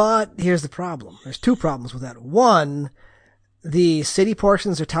 But here's the problem. There's 2 problems with that. One, the city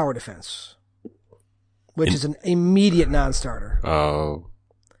portions are tower defense, which is an immediate non-starter. Oh.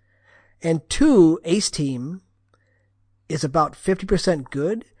 And 2, Ace Team is about 50%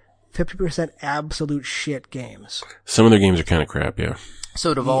 good, 50% absolute shit games. Some of their games are kind of crap, yeah.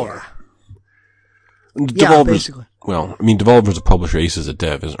 So Devolver. Yeah, basically. Well, I mean, Devolver's a publisher, Ace is a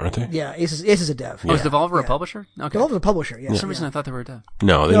dev, aren't they? Yeah, Ace is a dev. Oh, is Devolver a publisher? Okay. Devolver's a publisher, yeah. For some reason, I thought they were a dev.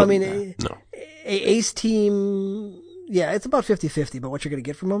 No, they No, I don't. mean, no. Ace Team, yeah, it's about 50-50, but what you're going to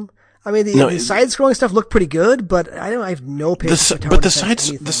get from them. I mean, the side-scrolling stuff looked pretty good, but I have no patience for tower defense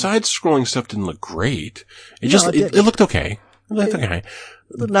anything. The side-scrolling stuff didn't look great. It didn't. looked okay. It looked okay.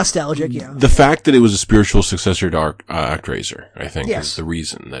 Nostalgic, yeah. The fact that it was a spiritual successor to ActRaiser, I think, Yes. is the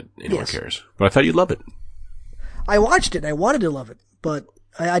reason that anyone Yes. cares. But I thought you'd love it. I watched it and I wanted to love it, but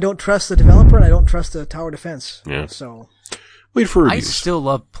I don't trust the developer and I don't trust the tower defense. Yeah. So. Wait for I reviews. still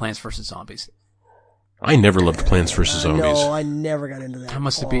love Plants vs. Zombies. I never loved Plants vs. Zombies. No, I never got into that. I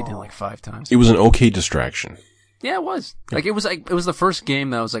must have beaten it 5 times. It was an okay distraction. Yeah, it was. It was the first game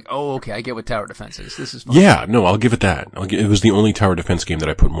that I was like, oh, okay, I get what tower defense is. This is fun. Yeah, no, I'll give it that. It was the only tower defense game that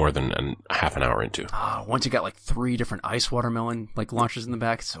I put more than a half an hour into. Once you got 3 different ice watermelon launchers in the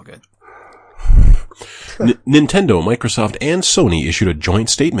back, it's so good. Nintendo, Microsoft, and Sony issued a joint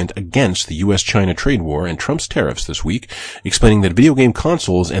statement against the U.S.-China trade war and Trump's tariffs this week, explaining that video game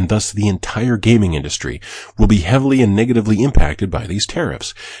consoles, and thus the entire gaming industry, will be heavily and negatively impacted by these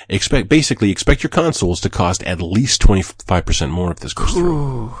tariffs. Expect your consoles to cost at least 25% more if this goes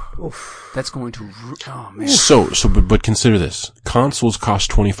through. That's going to... Oh, man. But consider this. Consoles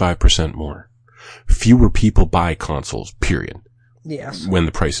cost 25% more. Fewer people buy consoles, period. Yes. When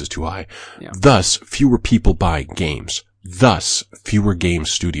the price is too high. Yeah. Thus, fewer people buy games. Thus, fewer game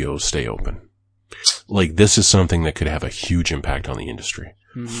studios stay open. This is something that could have a huge impact on the industry.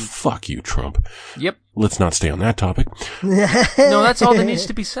 Mm-hmm. Fuck you, Trump. Yep. Let's not stay on that topic. No, that's all that needs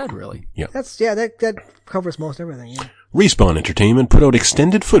to be said, really. Yeah. That covers most everything, yeah. Respawn Entertainment put out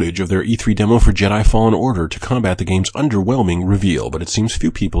extended footage of their E3 demo for Jedi Fallen Order to combat the game's underwhelming reveal, but it seems few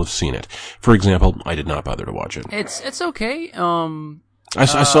people have seen it. For example, I did not bother to watch it. It's okay. I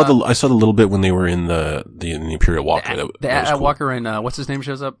saw the little bit when they were in the Imperial Walker. The that was cool. Walker and what's his name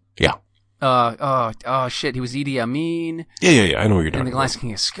shows up. Yeah. Shit, he was Idi Amin. Yeah. I know what you're talking And the about. Last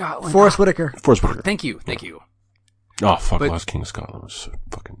King of Scotland. Forrest Whitaker. Forrest Whitaker. Thank you. Oh, fuck, But- Last King of Scotland was so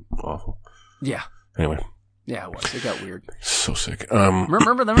fucking awful. Yeah. Anyway, Yeah, it was. It got weird. so sick.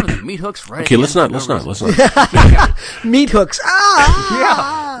 Remember the meat hooks, right? Okay, let's not. Meat hooks.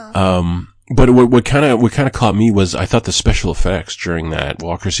 But what kind of caught me was I thought the special effects during that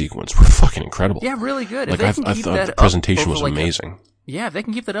Walker sequence were fucking incredible. Yeah, really good. If Like they I can keep thought that the up presentation over, was like, amazing. Yeah, if they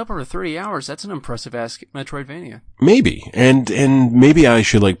can keep that up over 30 hours, that's an impressive ass Metroidvania. Maybe, and maybe I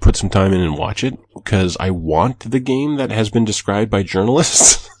should like put some time in and watch it because I want the game that has been described by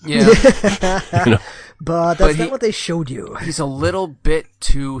journalists. Yeah. You know? But that's not what they showed you. He's a little bit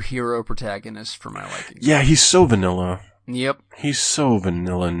too hero protagonist for my liking. Yeah, he's so vanilla. Yep. He's so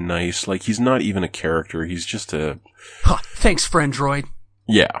vanilla nice. Like he's not even a character. He's just a. Huh, thanks, friend droid.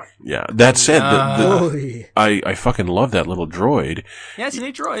 Yeah. That said, Oy. I fucking love that little droid. Yeah, it's a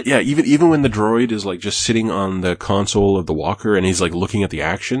neat droid. Yeah, even when the droid is like just sitting on the console of the walker and he's like looking at the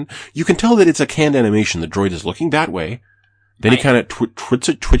action, you can tell that it's a canned animation. The droid is looking that way. Then he kind of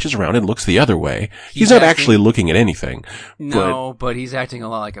twitches around and looks the other way. He's not actually looking at anything. No, but he's acting a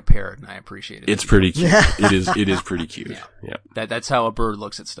lot like a parrot, and I appreciate it. It's pretty cute. It is pretty cute. Yeah. That's how a bird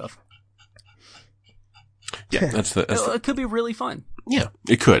looks at stuff. Yeah, that's the It could be really fun. yeah,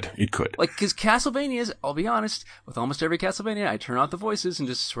 it could. Like, because Castlevania's, I'll be honest, with almost every Castlevania, I turn out the voices and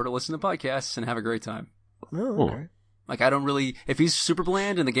just sort of listen to podcasts and have a great time. Oh, okay. Like, I don't really, if he's super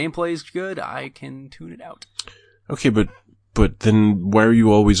bland and the gameplay is good, I can tune it out. Okay, but then why are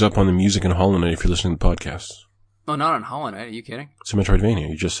you always up on the music in Hollow Knight if you're listening to podcasts? Oh, not on Hollow Knight, are you kidding? It's a Metroidvania,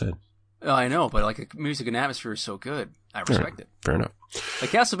 you just said. Oh, I know, but like, the music and atmosphere is so good. I respect it. Fair enough. Like,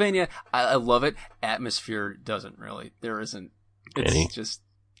 Castlevania, I love it. Atmosphere doesn't really. There isn't.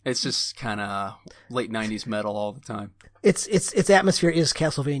 It's just kind of late 90s metal all the time. Its atmosphere is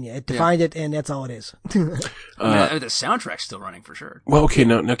Castlevania. It defined it, and that's all it is. I mean, the soundtrack's still running for sure. Well, okay,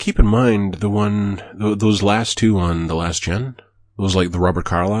 now keep in mind those last two on the last gen, those like the Robert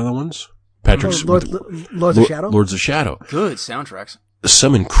Carlyle ones, Patrick's Lords of Shadow. Lords of Shadow. Good soundtracks.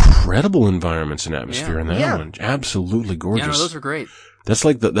 Some incredible environments and atmosphere in that Yeah. one. Absolutely gorgeous. Yeah, no, those are great. That's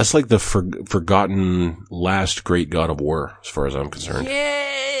like the forgotten last great God of War, as far as I'm concerned.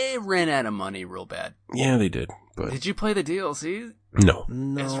 Yeah, ran out of money real bad. Yeah, they did, but Did you play the DLC? no,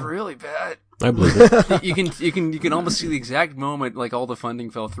 It's really bad. I believe it. You can almost see the exact moment like all the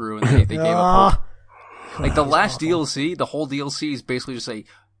funding fell through and they gave up hope. Like the last DLC, the whole DLC is basically just a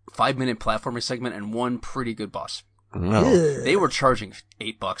 5-minute platforming segment and one pretty good boss. No, They were charging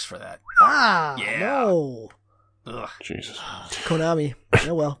 $8 for that. Yeah. No. Ugh. Jesus. Konami.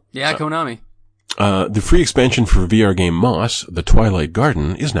 Oh well. Yeah, Konami. The free expansion for VR game Moss, The Twilight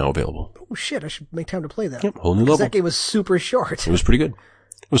Garden, is now available. Oh shit! I should make time to play that. Yep, whole new 'Cause level. that game was super short. It was pretty good.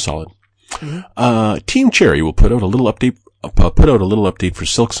 It was solid. Team Cherry will put out a little update for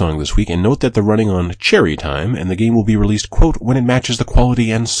Silksong this week, and note that they're running on Cherry time, and the game will be released, quote, when it matches the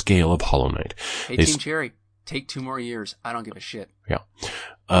quality and scale of Hollow Knight. Hey, They Team Cherry, take 2 more years. I don't give a shit. Yeah.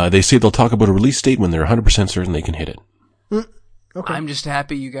 They say they'll talk about a release date when they're 100% certain they can hit it. Okay. I'm just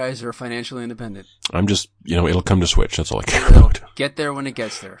happy you guys are financially independent. I'm just, it'll come to Switch. That's all I care about. Get there when it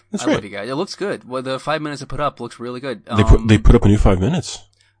gets there. That's I right. love you guys. It looks good. Well, the 5 minutes I put up looks really good. They put up a new 5 minutes.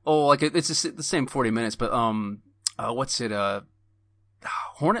 Oh, like it's the same 40 minutes, but what's it?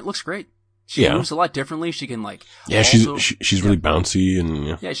 Hornet looks great. She moves a lot differently. She can like she's really bouncy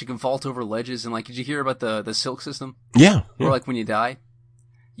and yeah, she can vault over ledges and like. Did you hear about the silk system? yeah. Where like when you die,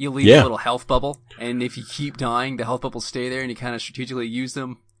 you leave a little health bubble, and if you keep dying, the health bubbles stay there, and you kind of strategically use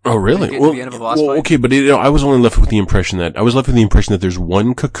them. Oh, really? Get to the end of a boss fight. Okay, but I was only left with the impression that there's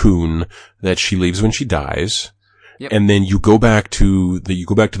one cocoon that she leaves when she dies. Yep. And then you go back to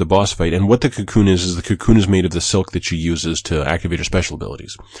the boss fight, and what the cocoon is the cocoon is made of the silk that she uses to activate her special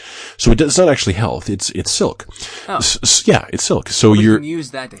abilities. So it's not actually health, it's silk. Oh. Yeah, it's silk. So You you're can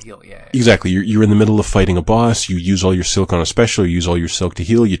use that to heal. Yeah. exactly, you're in the middle of fighting a boss, you use all your silk on a special, you use all your silk to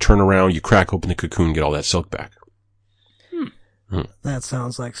heal, you turn around, you crack open the cocoon, get all that silk back. That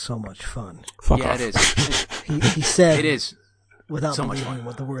sounds like so much fun. Fuck Yeah, off. it is. He said It is. without so much believing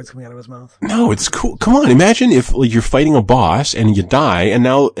what the words coming out of his mouth. No, it's cool. Come on, imagine if like, you're fighting a boss and you die, and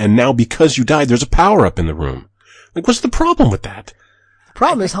now because you died, there's a power up in the room. Like, what's the problem with that? The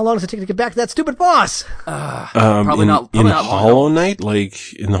problem is, how long does it take to get back to that stupid boss? Probably not in long. Hollow Knight,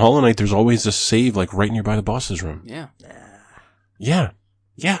 like in the Hollow Knight, there's always a save like right nearby the boss's room. Yeah.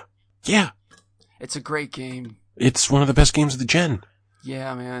 Yeah. It's a great game. It's one of the best games of the gen.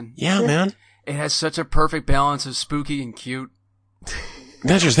 Yeah, man. Yeah, man. It has such a perfect balance of spooky and cute.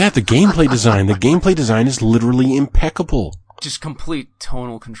 Not just that, the gameplay design. The gameplay design is literally impeccable. Just complete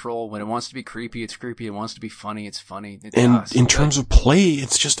tonal control. When it wants to be creepy, it's creepy. It wants to be funny, it's funny. And in terms of play,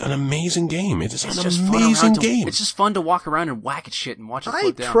 it's just an amazing game. It's an amazing game. It's just fun to walk around and whack at shit and watch it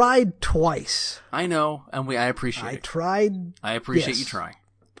float down. I tried twice. I know, and I appreciate it. I appreciate you trying.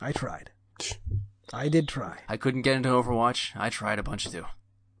 I tried. I did try. I couldn't get into Overwatch. I tried a bunch too.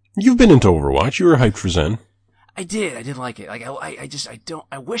 You've been into Overwatch. You were hyped for Zen. I did. I did like it. Like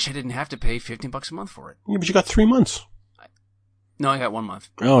I wish I didn't have to pay $15 a month for it. Yeah, but you got 3 months. No, I got 1 month.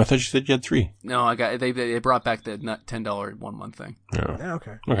 Oh, I thought you said you had 3. No, I got they brought back the $10 1 month thing. Oh.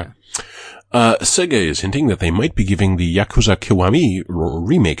 Okay. Sega is hinting that they might be giving the Yakuza Kiwami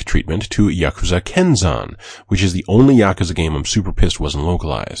remake treatment to Yakuza Kenzan, which is the only Yakuza game I'm super pissed wasn't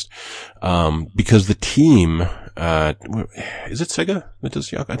localized. Because the team, is it Sega that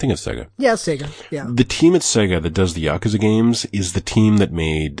does Yakuza? I think it's Sega. Yeah, it's Sega. Yeah. The team at Sega that does the Yakuza games is the team that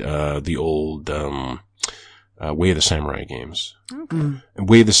made, the old, Way of the Samurai games. Okay.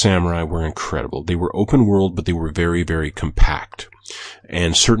 Way of the Samurai were incredible. They were open world, but they were very, very compact.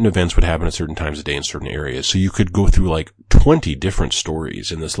 And certain events would happen at certain times of day in certain areas. So you could go through like 20 different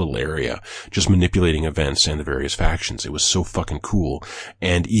stories in this little area, just manipulating events and the various factions. It was so fucking cool.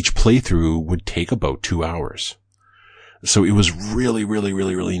 And each playthrough would take about 2 hours. So it was really, really,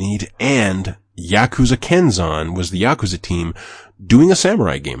 really, really neat. And Yakuza Kenzan was the Yakuza team doing a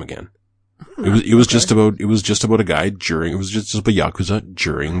samurai game again. It was just about a guy it was just about Yakuza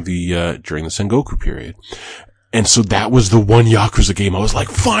during the Sengoku period. And so that was the one Yakuza game I was like,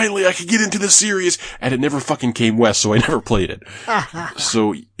 finally I could get into this series, and it never fucking came west, so I never played it.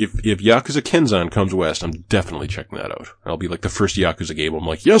 So if Yakuza Kenzan comes west, I'm definitely checking that out. That'll be like the first Yakuza game I'm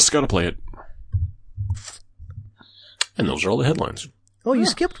like, yes, gotta play it. And those are all the headlines. Oh, you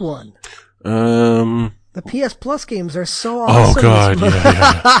skipped one. The PS Plus games are so awesome. Oh God,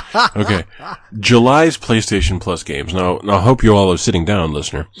 yeah. Okay. July's PlayStation Plus games. Now I hope you all are sitting down,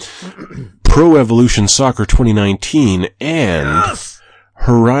 listener. Pro Evolution Soccer 2019 and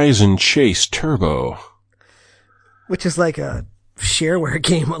Horizon Chase Turbo. Which is like a shareware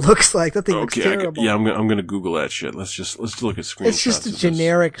game, it looks like. That thing looks terrible. I'm gonna Google that shit. Let's look at screenshots. It's just a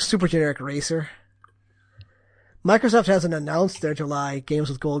super generic racer. Microsoft hasn't announced their July Games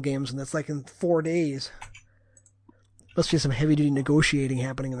with Gold games, and that's like in 4 days. Must be some heavy-duty negotiating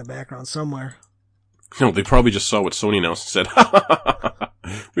happening in the background somewhere. No, they probably just saw what Sony announced and said,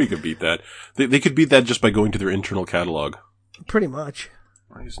 we could beat that. They could beat that just by going to their internal catalog. Pretty much.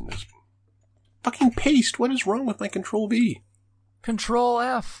 Why isn't this fucking paste? What is wrong with my Control V? Control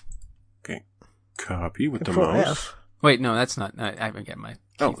F. Okay. Copy with Control the mouse. F. Wait, no, that's not. I get my.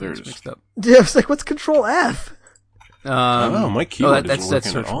 Oh, there it is. Mixed up. Yeah, I was like, what's Control F? My keyboard isn't that's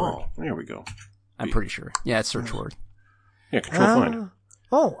working search at all. word. There we go. I'm pretty sure. Yeah, it's search word. Yeah, Control Find. Okay.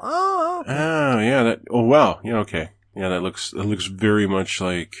 Oh, yeah, wow. Yeah, okay. Yeah, that looks very much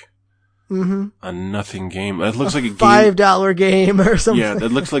like a nothing game. That looks like a game. $5 game or something. Yeah,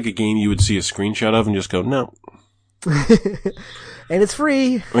 that looks like a game you would see a screenshot of and just go, no. And it's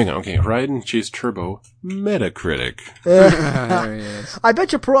free. Okay, Horizon Chase Turbo, Metacritic. There he is. I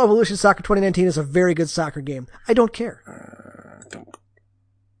bet you Pro Evolution Soccer 2019 is a very good soccer game. I don't care.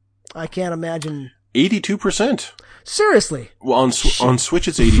 I can't imagine. 82%. Seriously. Well, on Switch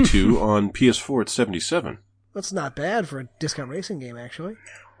it's 82, on PS4 it's 77. That's not bad for a discount racing game, actually.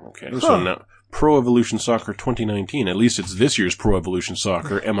 Okay, so now, Pro Evolution Soccer 2019. At least it's this year's Pro Evolution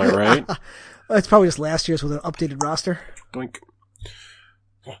Soccer, am I right? It's probably just last year's with an updated roster. Doink.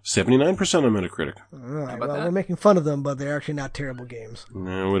 79% on Metacritic. All right, well, we're making fun of them, but they're actually not terrible games.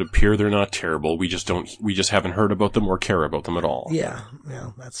 No, it would appear they're not terrible. We just haven't heard about them or care about them at all. Yeah,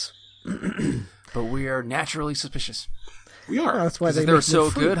 that's... But we are naturally suspicious. We are. Well, that's why If they they're so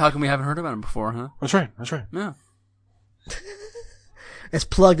good, how come we haven't heard about them before, huh? That's right. Yeah. As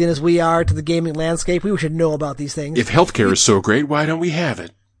plugged in as we are to the gaming landscape, we should know about these things. If healthcare is so great, why don't we have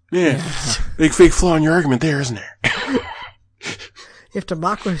it? Yeah. Big fake flaw in your argument there, isn't there? If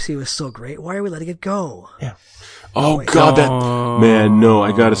democracy was so great, why are we letting it go? Yeah. Oh God, man, no,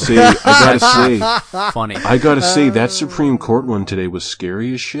 I gotta say, Funny. I gotta say, that Supreme Court one today was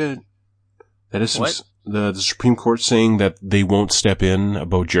scary as shit. That is the Supreme Court saying that they won't step in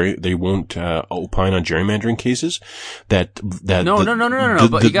about they won't opine on gerrymandering cases. No.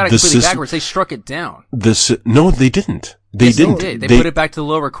 But you got it completely backwards. They struck it down. No, they didn't. They didn't. They put it back to the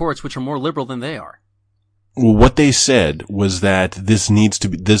lower courts, which are more liberal than they are. Well, what they said was that this needs to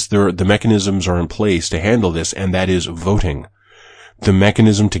be the mechanisms are in place to handle this, and that is voting. The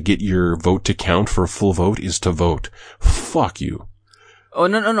mechanism to get your vote to count for a full vote is to vote. Fuck you. Oh,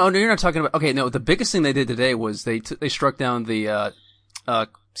 no, you're not talking about, okay, no, the biggest thing they did today was they struck down the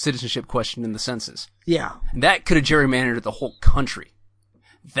citizenship question in the census. Yeah. And that could have gerrymandered the whole country.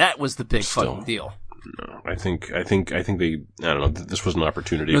 That was the big Still. fucking deal. No, I think they, I don't know, this was an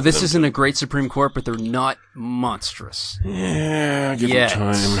opportunity. No, for this them isn't a great Supreme Court, but they're not monstrous. Yeah, give Yet.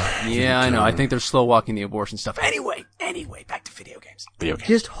 them time. Give Yeah, them I know. I time. think they're slow walking the abortion stuff. Anyway, back to video games. Video game.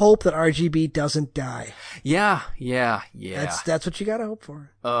 Just hope that RGB doesn't die. Yeah. That's what you gotta hope for.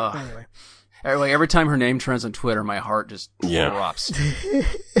 Anyway. Like every time her name trends on Twitter, my heart just drops.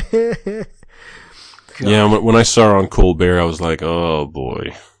 Yeah, when I saw her on Colbert, I was like, oh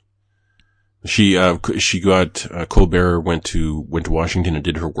boy. She got, Colbert went to Washington and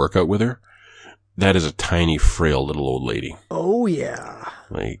did her workout with her. That is a tiny, frail little old lady. Oh yeah.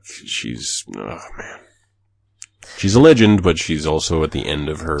 Like, she's, oh man. She's a legend, but she's also at the end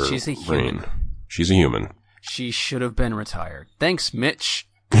of her She's a reign. human. She's a human. She should have been retired. Thanks, Mitch.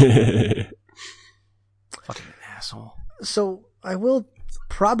 Fucking asshole. So I will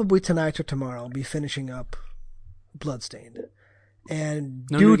probably tonight or tomorrow be finishing up Bloodstained. And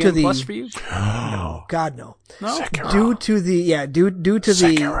No due new to game the plus for you? no, God no. No. Sekiro. Due to the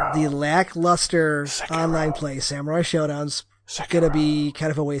Sekiro. the lackluster Sekiro. online play, Samurai Showdown's Sekiro. gonna be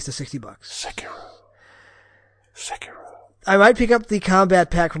kind of a waste of $60. Sekiro. I might pick up the combat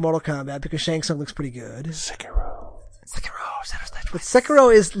pack for Mortal Kombat because Shang Tsung looks pretty good. Sekiro. But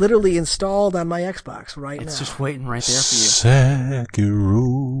Sekiro is literally installed on my Xbox right It's now. just waiting right there for you.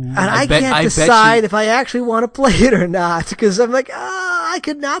 Sekiro. And I bet can't you- decide if I actually want to play it or not because I'm like, I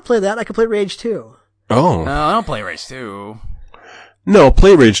could not play that. I could play Rage 2. Oh. No, I don't play Rage 2. No,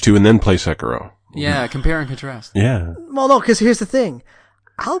 play Rage 2 and then play Sekiro. Yeah, compare and contrast. Yeah. Well, no, because here's the thing.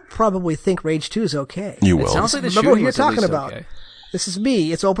 I'll probably think Rage 2 is okay. You It will. sounds like the Remember shooting what you're was at talking least about. okay. This is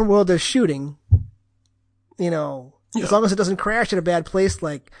me. It's open world. There's shooting. As long as it doesn't crash at a bad place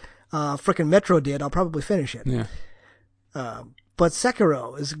like frickin' Metro did, I'll probably finish it. Yeah. But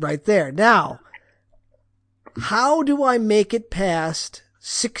Sekiro is right there. Now, how do I make it past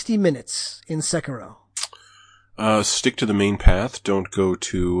 60 minutes in Sekiro? Stick to the main path. Don't go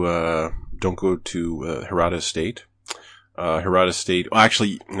to Hirata Estate. Hirata Estate. Well,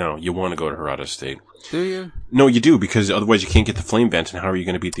 actually, no, you want to go to Hirata Estate. Do you? No, you do, because otherwise you can't get the flame vent, and how are you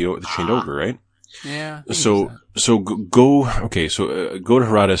going to beat the chained ogre, right? Yeah. So go to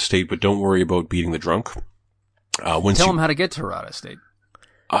Hirata Estate, but don't worry about beating the drunk. Once Tell you, him how to get to Hirata State.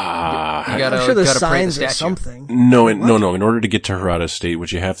 You I'm gotta, sure there's gotta pray the signs or statue. something. No. In order to get to Hirata State,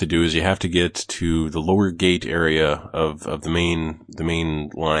 what you have to do is you have to get to the lower gate area of the main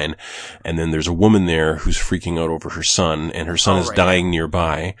line, and then there's a woman there who's freaking out over her son, and her son is right. dying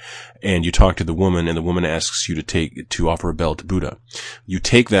nearby. And you talk to the woman, and the woman asks you to offer a bell to Buddha. You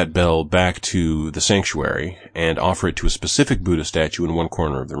take that bell back to the sanctuary and offer it to a specific Buddha statue in one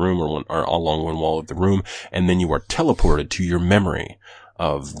corner of the room or along one wall of the room, and then you are teleported to your memory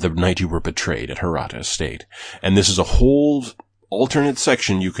of the night you were betrayed at Hirata Estate. And this is a whole alternate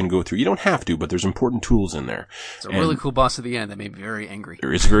section you can go through. You don't have to, but there's important tools in there. It's a really cool boss at the end that made me very angry.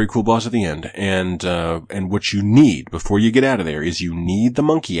 It's a very cool boss at the end. And what you need before you get out of there is you need the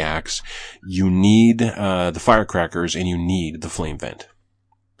monkey axe, you need the firecrackers, and you need the flame vent.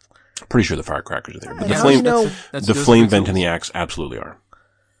 Pretty sure the firecrackers are there. But the How do flame, you know? That's the those flame are vent tools. and the axe absolutely are.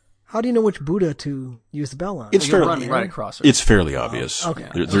 How do you know which Buddha to use the bell on? It's You'll fairly, run right across her. it's fairly obvious. okay. Yeah.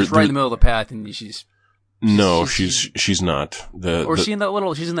 There- She's there- right in the middle of the path, and she's no, she's- she's not. or she in that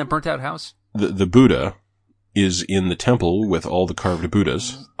little. She's in that burnt out house. The Buddha is in the temple with all the carved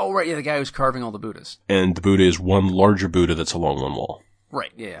Buddhas, Oh right, yeah, the guy who's carving all the Buddhas. and the Buddha is one larger Buddha that's along one wall.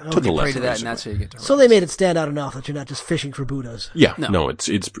 Right, yeah. To the You pray left, to that, and that's how you get to. So they made it stand out enough that you're not just fishing for Buddhas. Yeah, No. no, it's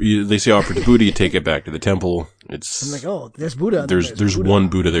they say offer to Buddha, you take it back to the temple. It's I'm like, oh, there's Buddha. and there's Buddha. one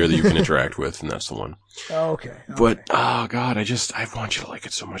Buddha there that you can interact with, and that's the one. Oh, okay. But oh god, I want you to like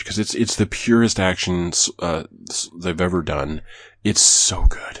it so much because it's the purest action they've ever done. It's so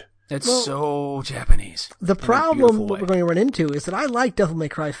good. It's so Japanese. The in a problem beautiful what way. we're going to run into is that I like Devil May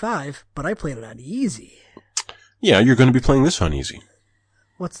Cry 5, but I played it on easy. Yeah, you're going to be playing this on easy.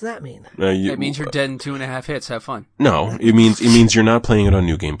 What's that mean? It means you're dead in 2.5 hits. Have fun. No, it means you're not playing it on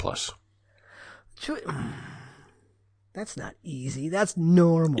New Game Plus. That's not easy. That's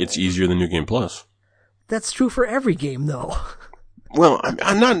normal. It's easier than New Game Plus. That's true for every game, though. Well,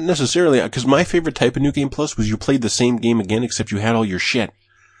 I'm not necessarily, because my favorite type of New Game Plus was you played the same game again, except you had all your shit.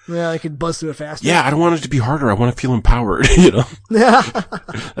 Yeah, I could buzz through it faster. Yeah, I don't want it to be harder. I want to feel empowered, you know? Yeah.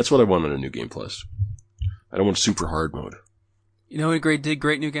 That's what I want on a New Game Plus. I don't want super hard mode. You know who did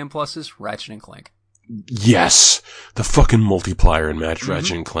great New Game Pluses? Ratchet and Clank. Yes, the fucking multiplier in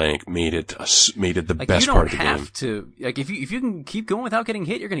Ratchet and Clank made it the Like, best part of the game. You don't have to. Like, if you can keep going without getting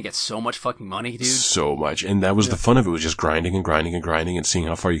hit, you're gonna get so much fucking money, dude. So much, and that was the fun of it. Was just grinding and grinding and grinding and seeing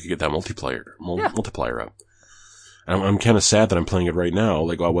how far you could get that multiplier up. And I'm kind of sad that I'm playing it right now.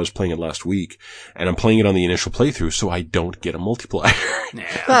 Like, I was playing it last week, and I'm playing it on the initial playthrough, so I don't get a multiplier.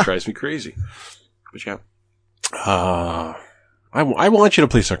 It drives me crazy. But yeah, I want you to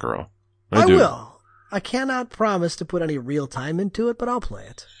play Sekiro. I do. Will. I cannot promise to put any real time into it, but I'll play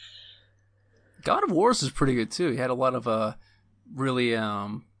it. God of War is pretty good too. He had a lot of really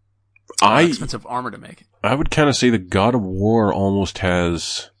expensive armor to make. I would kind of say that God of War almost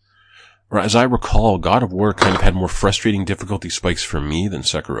has, or as I recall, God of War kind of had more frustrating difficulty spikes for me than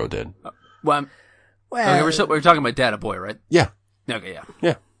Sekiro did. Okay, we're talking about Data Boy, right? Yeah. Okay, yeah.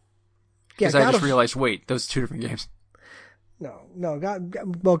 Yeah. Because I just realized, wait, those are two different games. No.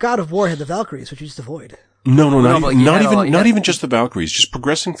 God of War had the Valkyries, which you just avoid. No, not even just the Valkyries, just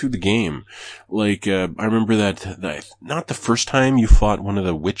progressing through the game. Like, I remember that not the first time you fought one of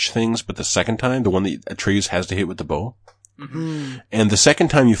the witch things, but the second time, the one that Atreus has to hit with the bow. Mm-hmm. And the second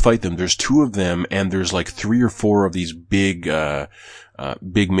time you fight them, there's two of them, and there's like 3 or 4 of these big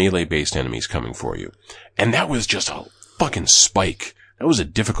melee-based enemies coming for you. And that was just a fucking spike. That was a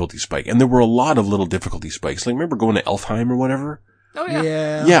difficulty spike. And there were a lot of little difficulty spikes. Like, remember going to Elfheim or whatever? Oh,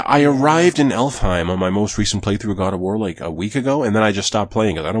 yeah. Yeah, I arrived in Elfheim on my most recent playthrough of God of War like a week ago, and then I just stopped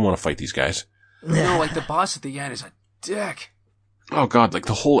playing because I don't want to fight these guys. No, like the boss at the end is a dick. Oh god, like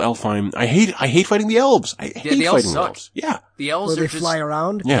the whole Elfheim. I hate fighting the elves. I hate the elves fighting suck. the elves. Yeah. The elves where they fly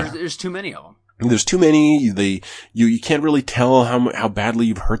around? Yeah. There's too many of them. There's too many. You can't really tell how badly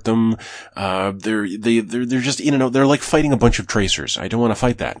you've hurt them. They're just in and out. They're like fighting a bunch of tracers. I don't want to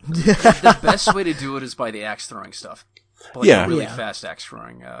fight that. The best way to do it is by the axe throwing stuff. But really fast axe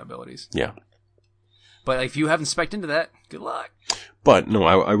throwing abilities. Yeah. But if you haven't spec'd into that, good luck. But no,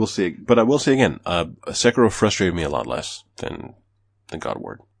 I will say again, Sekiro frustrated me a lot less than God of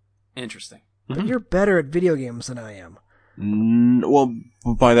War. Interesting. But you're better at video games than I am. Well,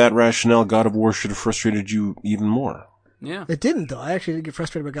 by that rationale, God of War should have frustrated you even more. Yeah. It didn't, though. I actually didn't get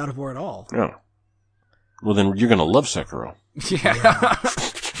frustrated by God of War at all. Yeah. Well, then you're going to love Sekiro. Yeah.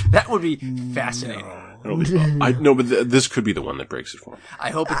 That would be fascinating. No, but this could be the one that breaks it for me.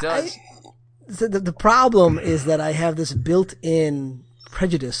 I hope it does. The problem is that I have this built-in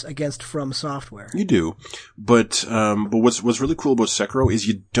prejudice against From Software. You do, but what's really cool about Sekiro is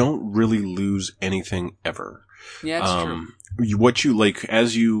you don't really lose anything ever. Yeah, it's true. What you like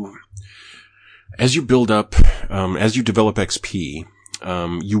as you build up, as you develop XP,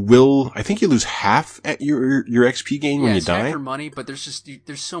 you will. I think you lose half at your XP gain when you die. Half your money, but there's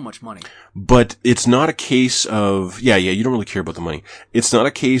so much money. But it's not a case of you don't really care about the money. It's not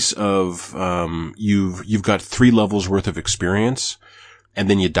a case of you've got 3 levels worth of experience, and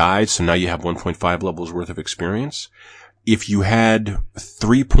then you died, so now you have 1.5 levels worth of experience. If you had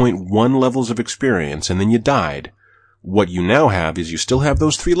 3.1 levels of experience and then you died, what you now have is you still have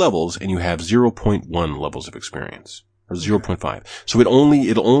those 3 levels and you have 0.1 levels of experience. Or 0.5. So it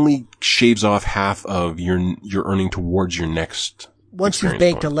only shaves off half of your earning towards your next. Once you've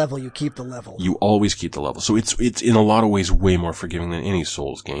banked a level, you keep the level. You always keep the level. So it's in a lot of ways way more forgiving than any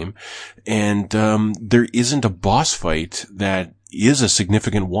Souls game. And there isn't a boss fight that is a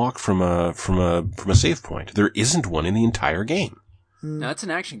significant walk from a save point. There isn't one in the entire game. No, it's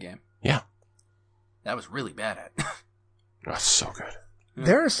an action game. Yeah. That was really bad at. That's so good.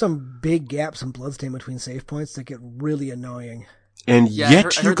 There are some big gaps in Bloodstained between save points that get really annoying. And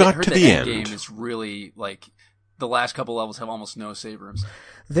yet you got to the end. The game is really, like, the last couple levels have almost no save rooms.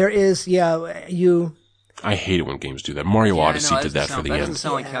 There is, I hate it when games do that. Mario Odyssey did that for the end. That doesn't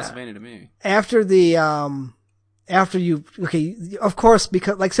sound like Castlevania to me. Of course,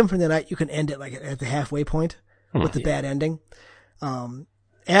 because like Symphony of the Night, you can end it like at the halfway point with the bad ending. Can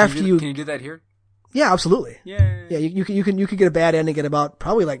you do that here? Yeah, absolutely. Yeah. Yeah, you can get a bad ending at about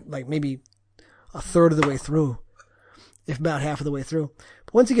probably like maybe a third of the way through, if not half of the way through.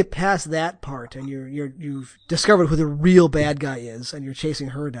 But once you get past that part and you've discovered who the real bad guy is and you're chasing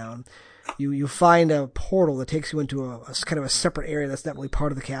her down, you find a portal that takes you into a kind of a separate area that's not really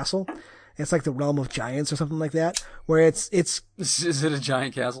part of the castle. It's like the Realm of Giants or something like that, where it's. Is it a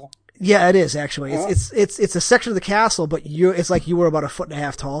giant castle? Yeah, it is actually. It's a section of the castle, but it's like you were about 1.5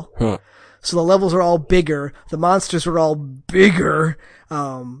 feet tall. Huh. So the levels are all bigger. The monsters are all bigger.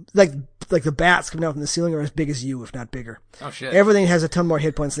 Like the bats coming out from the ceiling are as big as you, if not bigger. Oh shit. Everything has a ton more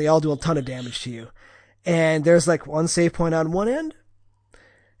hit points. They all do a ton of damage to you. And there's like one save point on one end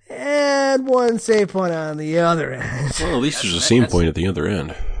and one save point on the other end. Well, at least there's a save point at the other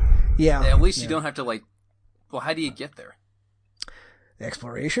end. Yeah. At least you don't have to like. Well, how do you get there?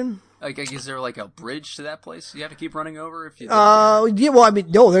 Exploration. Like, is there like a bridge to that place you have to keep running over if you? Yeah. Well, I mean,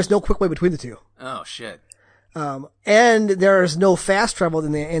 no. There's no quick way between the two. Oh shit. And there's no fast travel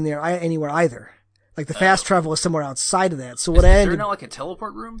in there anywhere either. Like the fast travel is somewhere outside of that. So what I Is ended, there not like a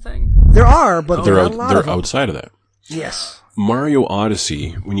teleport room thing? there are, but They're there are a lot they're of them. outside of that. Yes. Mario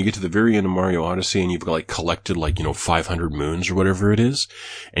Odyssey, when you get to the very end of Mario Odyssey and you've like collected like, 500 moons or whatever it is,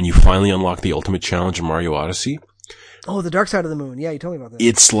 and you finally unlock the ultimate challenge in Mario Odyssey, Oh, the dark side of the moon. Yeah, you told me about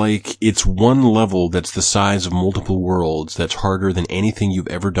that. it's one level that's the size of multiple worlds that's harder than anything you've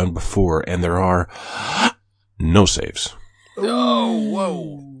ever done before, and there are no saves. Oh,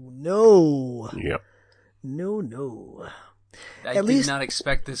 whoa. No. Yep. No. I At least- did not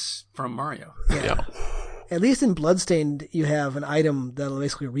expect this from Mario. Yeah. At least in Bloodstained, you have an item that'll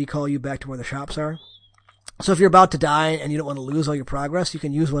basically recall you back to where the shops are. So if you're about to die and you don't want to lose all your progress, you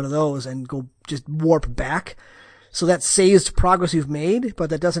can use one of those and go just warp back. So that saves progress you've made, but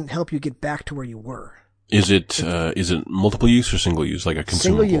that doesn't help you get back to where you were. Is it multiple use or single use, like a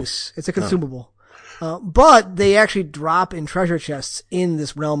consumable? Single use. It's a consumable. But they actually drop in treasure chests in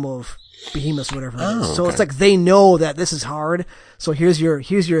this realm of behemoths, whatever it is. So okay. it's like they know that this is hard. So here's your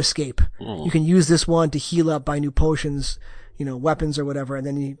escape. You can use this one to heal up, buy new potions, weapons or whatever, and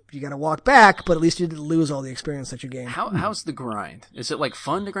then you gotta walk back, but at least you didn't lose all the experience that you gained. How's the grind? Is it like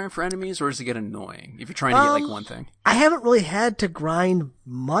fun to grind for enemies, or does it get annoying if you're trying to get like one thing? I haven't really had to grind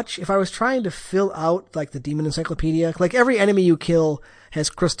much. If I was trying to fill out like the Demon Encyclopedia, like every enemy you kill has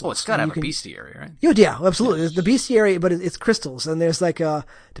crystals. Oh, it's gotta and have you a can- bestiary, right? Yeah, absolutely. There's the bestiary, but it's crystals, and there's like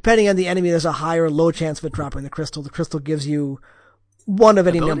depending on the enemy, there's a high or low chance of it dropping the crystal. The crystal gives you one of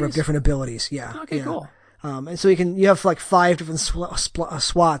any number of Abilities? different abilities. Yeah. Okay, yeah. cool. And so you have like 5 different slots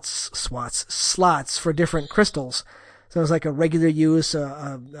for different crystals. So there's like a regular use,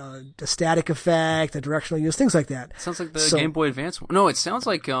 a static effect, a directional use, things like that. Sounds like the So- Game Boy Advance one. No, it sounds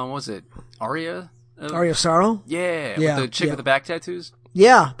like, what was it? Aria? Aria of Sorrow? Yeah, Yeah, with the chick yeah. with the back tattoos.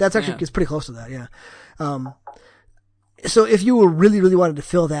 Yeah, that's actually, Yeah. it's pretty close to that, yeah. So if you were really, really wanted to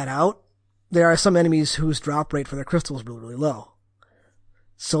fill that out, there are some enemies whose drop rate for their crystal is really, really low.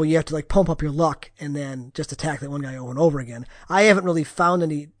 So you have to like pump up your luck and then just attack that one guy over and over again. I haven't really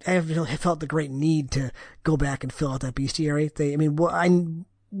I haven't really felt the great need to go back and fill out that bestiary.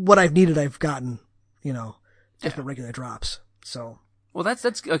 What I've needed, I've gotten, just the regular drops. So. Well, that's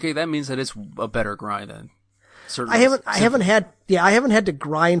okay. That means that it's a better grind then. I haven't had to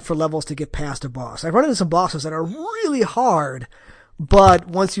grind for levels to get past a boss. I've run into some bosses that are really hard, but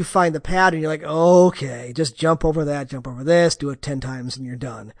once you find the pattern, you're like, okay, just jump over that, jump over this, do it 10 times and you're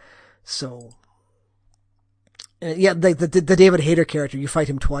done. So, the David Hayter character, you fight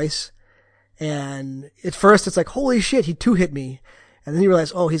him twice, and at first it's like, holy shit, he 2-hit me, and then you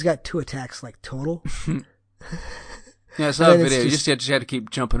realize, oh, he's got 2 attacks like total. Yeah, I saw a And then video. it's You just had to keep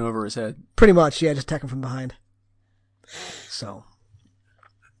jumping over his head. Pretty much, yeah, just attack him from behind. So,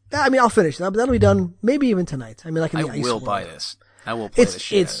 I mean, I'll finish. That'll be done maybe even tonight. I mean, like in I the ice will world. buy this. I will play the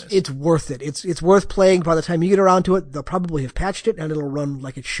shit out of this. It's worth it. It's worth playing. By the time you get around to it, they'll probably have patched it and it'll run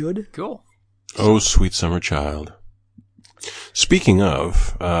like it should. Cool. Oh, sweet summer child. Speaking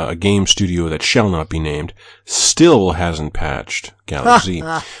of, a game studio that shall not be named still hasn't patched Galaxy.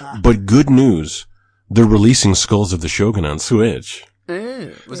 But good news, they're releasing Skulls of the Shogun on Switch.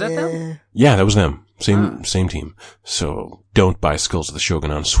 Was that them? Yeah, that was them. Same team. So don't buy Skulls of the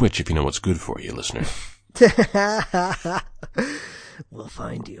Shogun on Switch if you know what's good for you, listener. We'll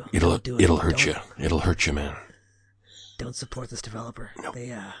find you. It'll Don't hurt you. It'll hurt you, man. Don't support this developer. No.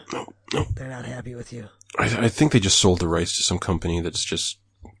 They're not happy with you. I think they just sold the rights to some company that's just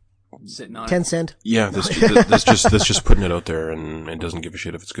Sitting on it. Tencent? yeah, that's just putting it out there and doesn't give a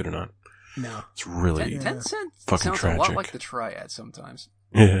shit if it's good or not. No. It's really Tencent fucking sounds a lot tragic. like the Triad sometimes.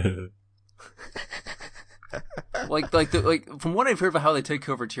 yeah. Like from what I've heard about how they take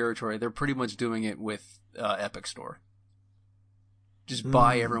over territory, they're pretty much doing it with Epic Store. Just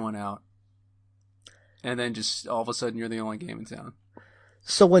buy everyone out, and then just all of a sudden you're the only game in town.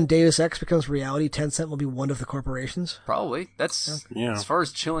 So when Deus Ex becomes reality, Tencent will be one of the corporations? Probably. That's Yeah. as far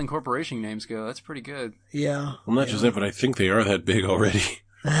as chilling corporation names go. That's pretty good. Yeah. Well, not just that, but I think they are that big already.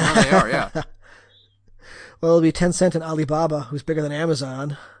 Well, they are, yeah. Well, it'll be Tencent and Alibaba, who's bigger than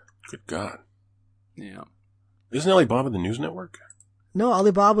Amazon. Good God. Yeah. Isn't Alibaba the news network? No,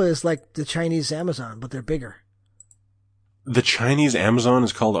 Alibaba is like the Chinese Amazon, but they're bigger. The Chinese Amazon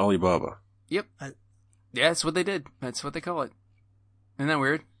is called Alibaba. Yep. Yeah, that's what they did. That's what they call it. Isn't that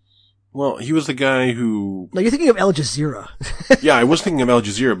weird? Well, he was the guy who... No, you're thinking of Al Jazeera. Yeah, I was thinking of Al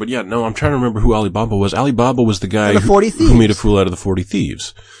Jazeera, but yeah, no, I'm trying to remember who Alibaba was. Alibaba was the guy And the 40 who made a Thieves. fool out of the 40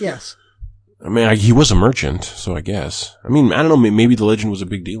 Thieves. Yes. I mean, he was a merchant, so I guess. I mean, I don't know. Maybe the legend was a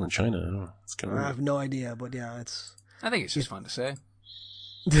big deal in China. I don't know. It's kind of I have no idea, but yeah, it's. I think it's just fun to say.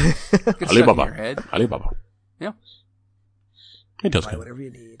 Get stuck in your head. Alibaba. Yeah. It does. Buy whatever you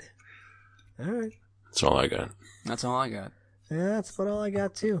need. All right. That's all I got. That's all I got. Yeah, that's about all I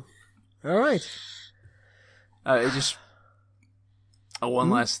got too. All right. It just one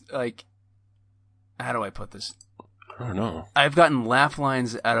last like. How do I put this? I don't know. I've gotten laugh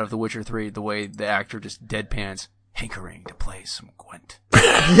lines out of The Witcher 3 the way the actor just deadpans, hankering to play some Gwent.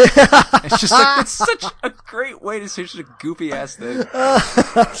 It's just like, it's such a great way to say such a goofy ass thing.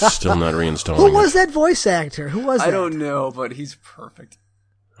 Still not reinstalling. Who was that voice actor? Who was that? I don't know, but he's perfect.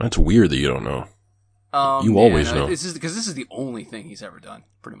 That's weird that you don't know. You always know. Because this is the only thing he's ever done,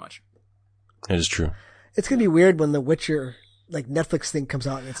 pretty much. That is true. It's gonna be weird when the Witcher Netflix thing comes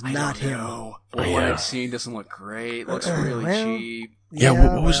out and it's not him. Well, what I've seen doesn't look great. It looks really cheap. Yeah,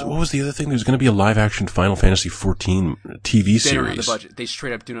 what was the other thing? There's going to be a live action Final Fantasy 14 TV series. They don't have the budget. They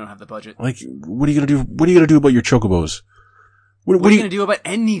straight up do not have the budget. Like, what are you going to do? What are you going to do about your chocobos? What are you going to do about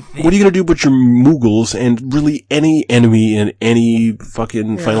anything? What are you going to do about your Moogles and really any enemy in any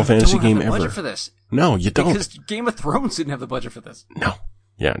fucking Final Fantasy game ever? Don't have the budget for this. No, you don't. Because Game of Thrones didn't have the budget for this. No.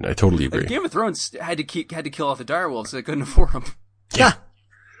 Yeah, I totally agree. Game of Thrones had to kill off the direwolves, so they couldn't afford them. Yeah.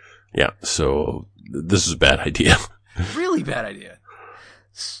 Yeah, so this is a bad idea. Really bad idea.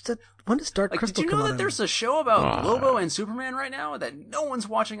 When does Dark Crystal come out? Did you know that there's a show about Lobo and Superman right now that no one's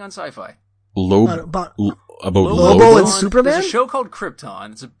watching on Sci-Fi? About Lobo and Superman? There's a show called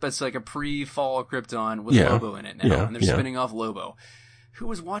Krypton. It's like a pre-fall Krypton with Lobo in it now, and they're spinning off Lobo. Who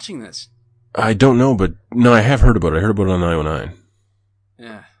was watching this? I don't know, but no, I have heard about it. I heard about it on IO9.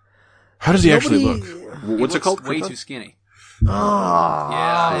 Yeah. How does he actually look? What's it called? Way too skinny. Oh.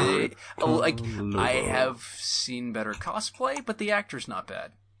 Yeah. I have seen better cosplay, but the actor's not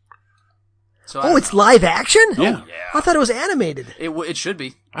bad. So it's live action? Yeah. I thought it was animated. It should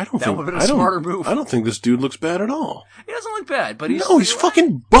be. That would have been a smarter move. I don't think this dude looks bad at all. He doesn't look bad, but he's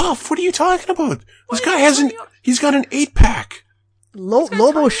fucking buff. What are you talking about? This guy he's got an 8-pack.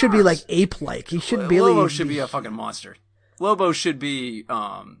 Lobo should be like ape-like. He shouldn't be. Lobo should be a fucking monster. Lobo should be,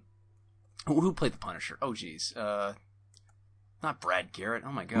 who played the Punisher? Oh, geez. Not Brad Garrett.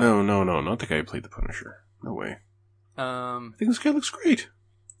 Oh my god. No, not the guy who played the Punisher. No way. I think this guy looks great.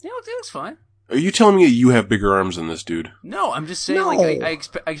 Yeah, it looks fine. Are you telling me that you have bigger arms than this dude? No, I'm just saying. No. Like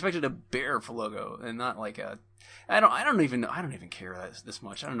I expected a bear for logo, and not like a. I don't even care this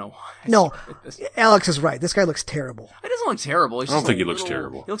much. I don't know why. No, Alex is right. This guy looks terrible. It doesn't look terrible. I don't think he looks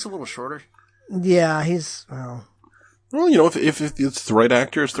terrible. He looks a little shorter. Yeah, he's well. Well, if it's the right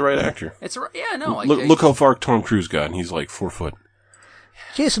actor, it's the right actor. It's yeah, no. Look how far Tom Cruise got, and he's like 4 foot.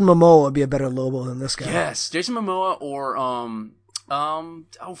 Jason Momoa would be a better Lobo than this guy. Yes, Jason Momoa or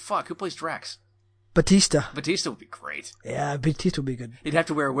oh fuck, who plays Drax? Batista. Batista would be great. Yeah, Batista would be good. He'd have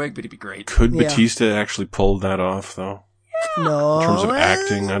to wear a wig, but he'd be great. Could Batista actually pull that off, though? Yeah. No. In terms of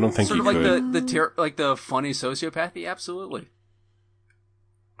acting, I don't think he could. Sort of like the funny sociopathy, absolutely.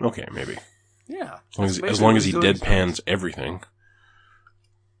 Okay, maybe. Yeah. As long as he deadpans everything.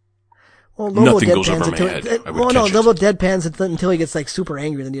 Well, Lobo nothing goes over my head. Lobo deadpans until he gets like super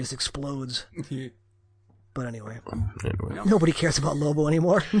angry, then he just explodes. But anyway. Nobody cares about Lobo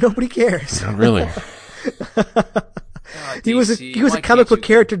anymore. Nobody cares. Not really. He was a comic book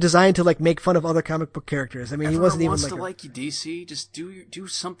character designed to like make fun of other comic book characters. I mean, he wasn't even like. Wants to like you, DC. Just do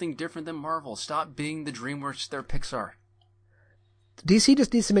something different than Marvel. Stop being the DreamWorks, they're Pixar. DC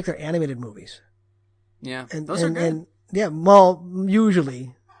just needs to make their animated movies. Yeah, those are good. Yeah, well,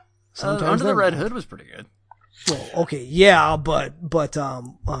 usually. Sometimes Under the Red Hood was pretty good. Well, okay, yeah, but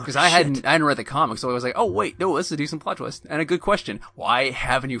because I hadn't read the comics, so I was like, oh wait, no, this is a decent plot twist and a good question. Why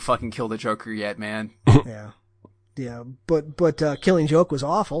haven't you fucking killed the Joker yet, man? Yeah, but Killing Joke was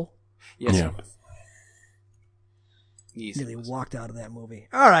awful. Yes. Yeah. Nearly walked out of that movie.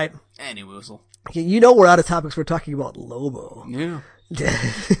 All right. Any woozle. Okay, you know we're out of topics. We're talking about Lobo. Yeah.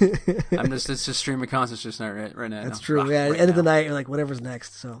 It's just stream of consciousness right now. That's true. Yeah, at the end of the night, you're like, whatever's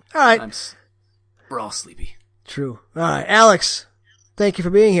next. So, all right. We're all sleepy. True. All right, Alex, thank you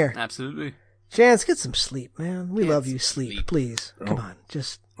for being here. Absolutely. Chance, get some sleep, man. We love you. Sleep, please. Come on,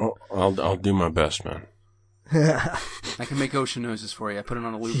 just. Oh, I'll do my best, man. I can make ocean noises for you. I put it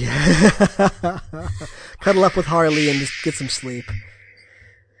on a loop. Yeah. Cuddle up with Harley and just get some sleep.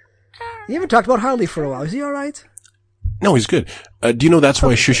 You haven't talked about Harley for a while. Is he all right? No, he's good. Do you know that's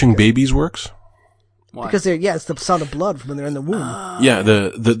why shushing babies works? Why? Because it's the sound of blood from when they're in the womb. Yeah,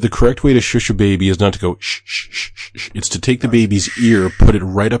 the correct way to shush a baby is not to go shh, shh, shh, shh. It's to take the baby's ear, put it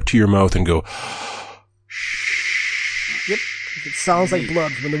right up to your mouth and go shh. Yep. It sounds like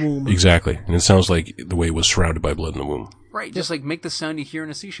blood from the womb. Exactly. And it sounds like the way it was surrounded by blood in the womb. Right, just like make the sound you hear in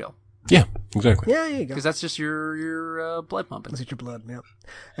a seashell. Yeah, exactly. Yeah, there you go. Because that's just your blood pumping. That's your blood, yeah.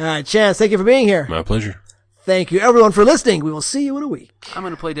 All right, Chance, thank you for being here. My pleasure. Thank you, everyone, for listening. We will see you in a week. I'm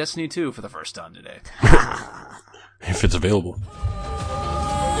going to play Destiny 2 for the first time today. If it's available.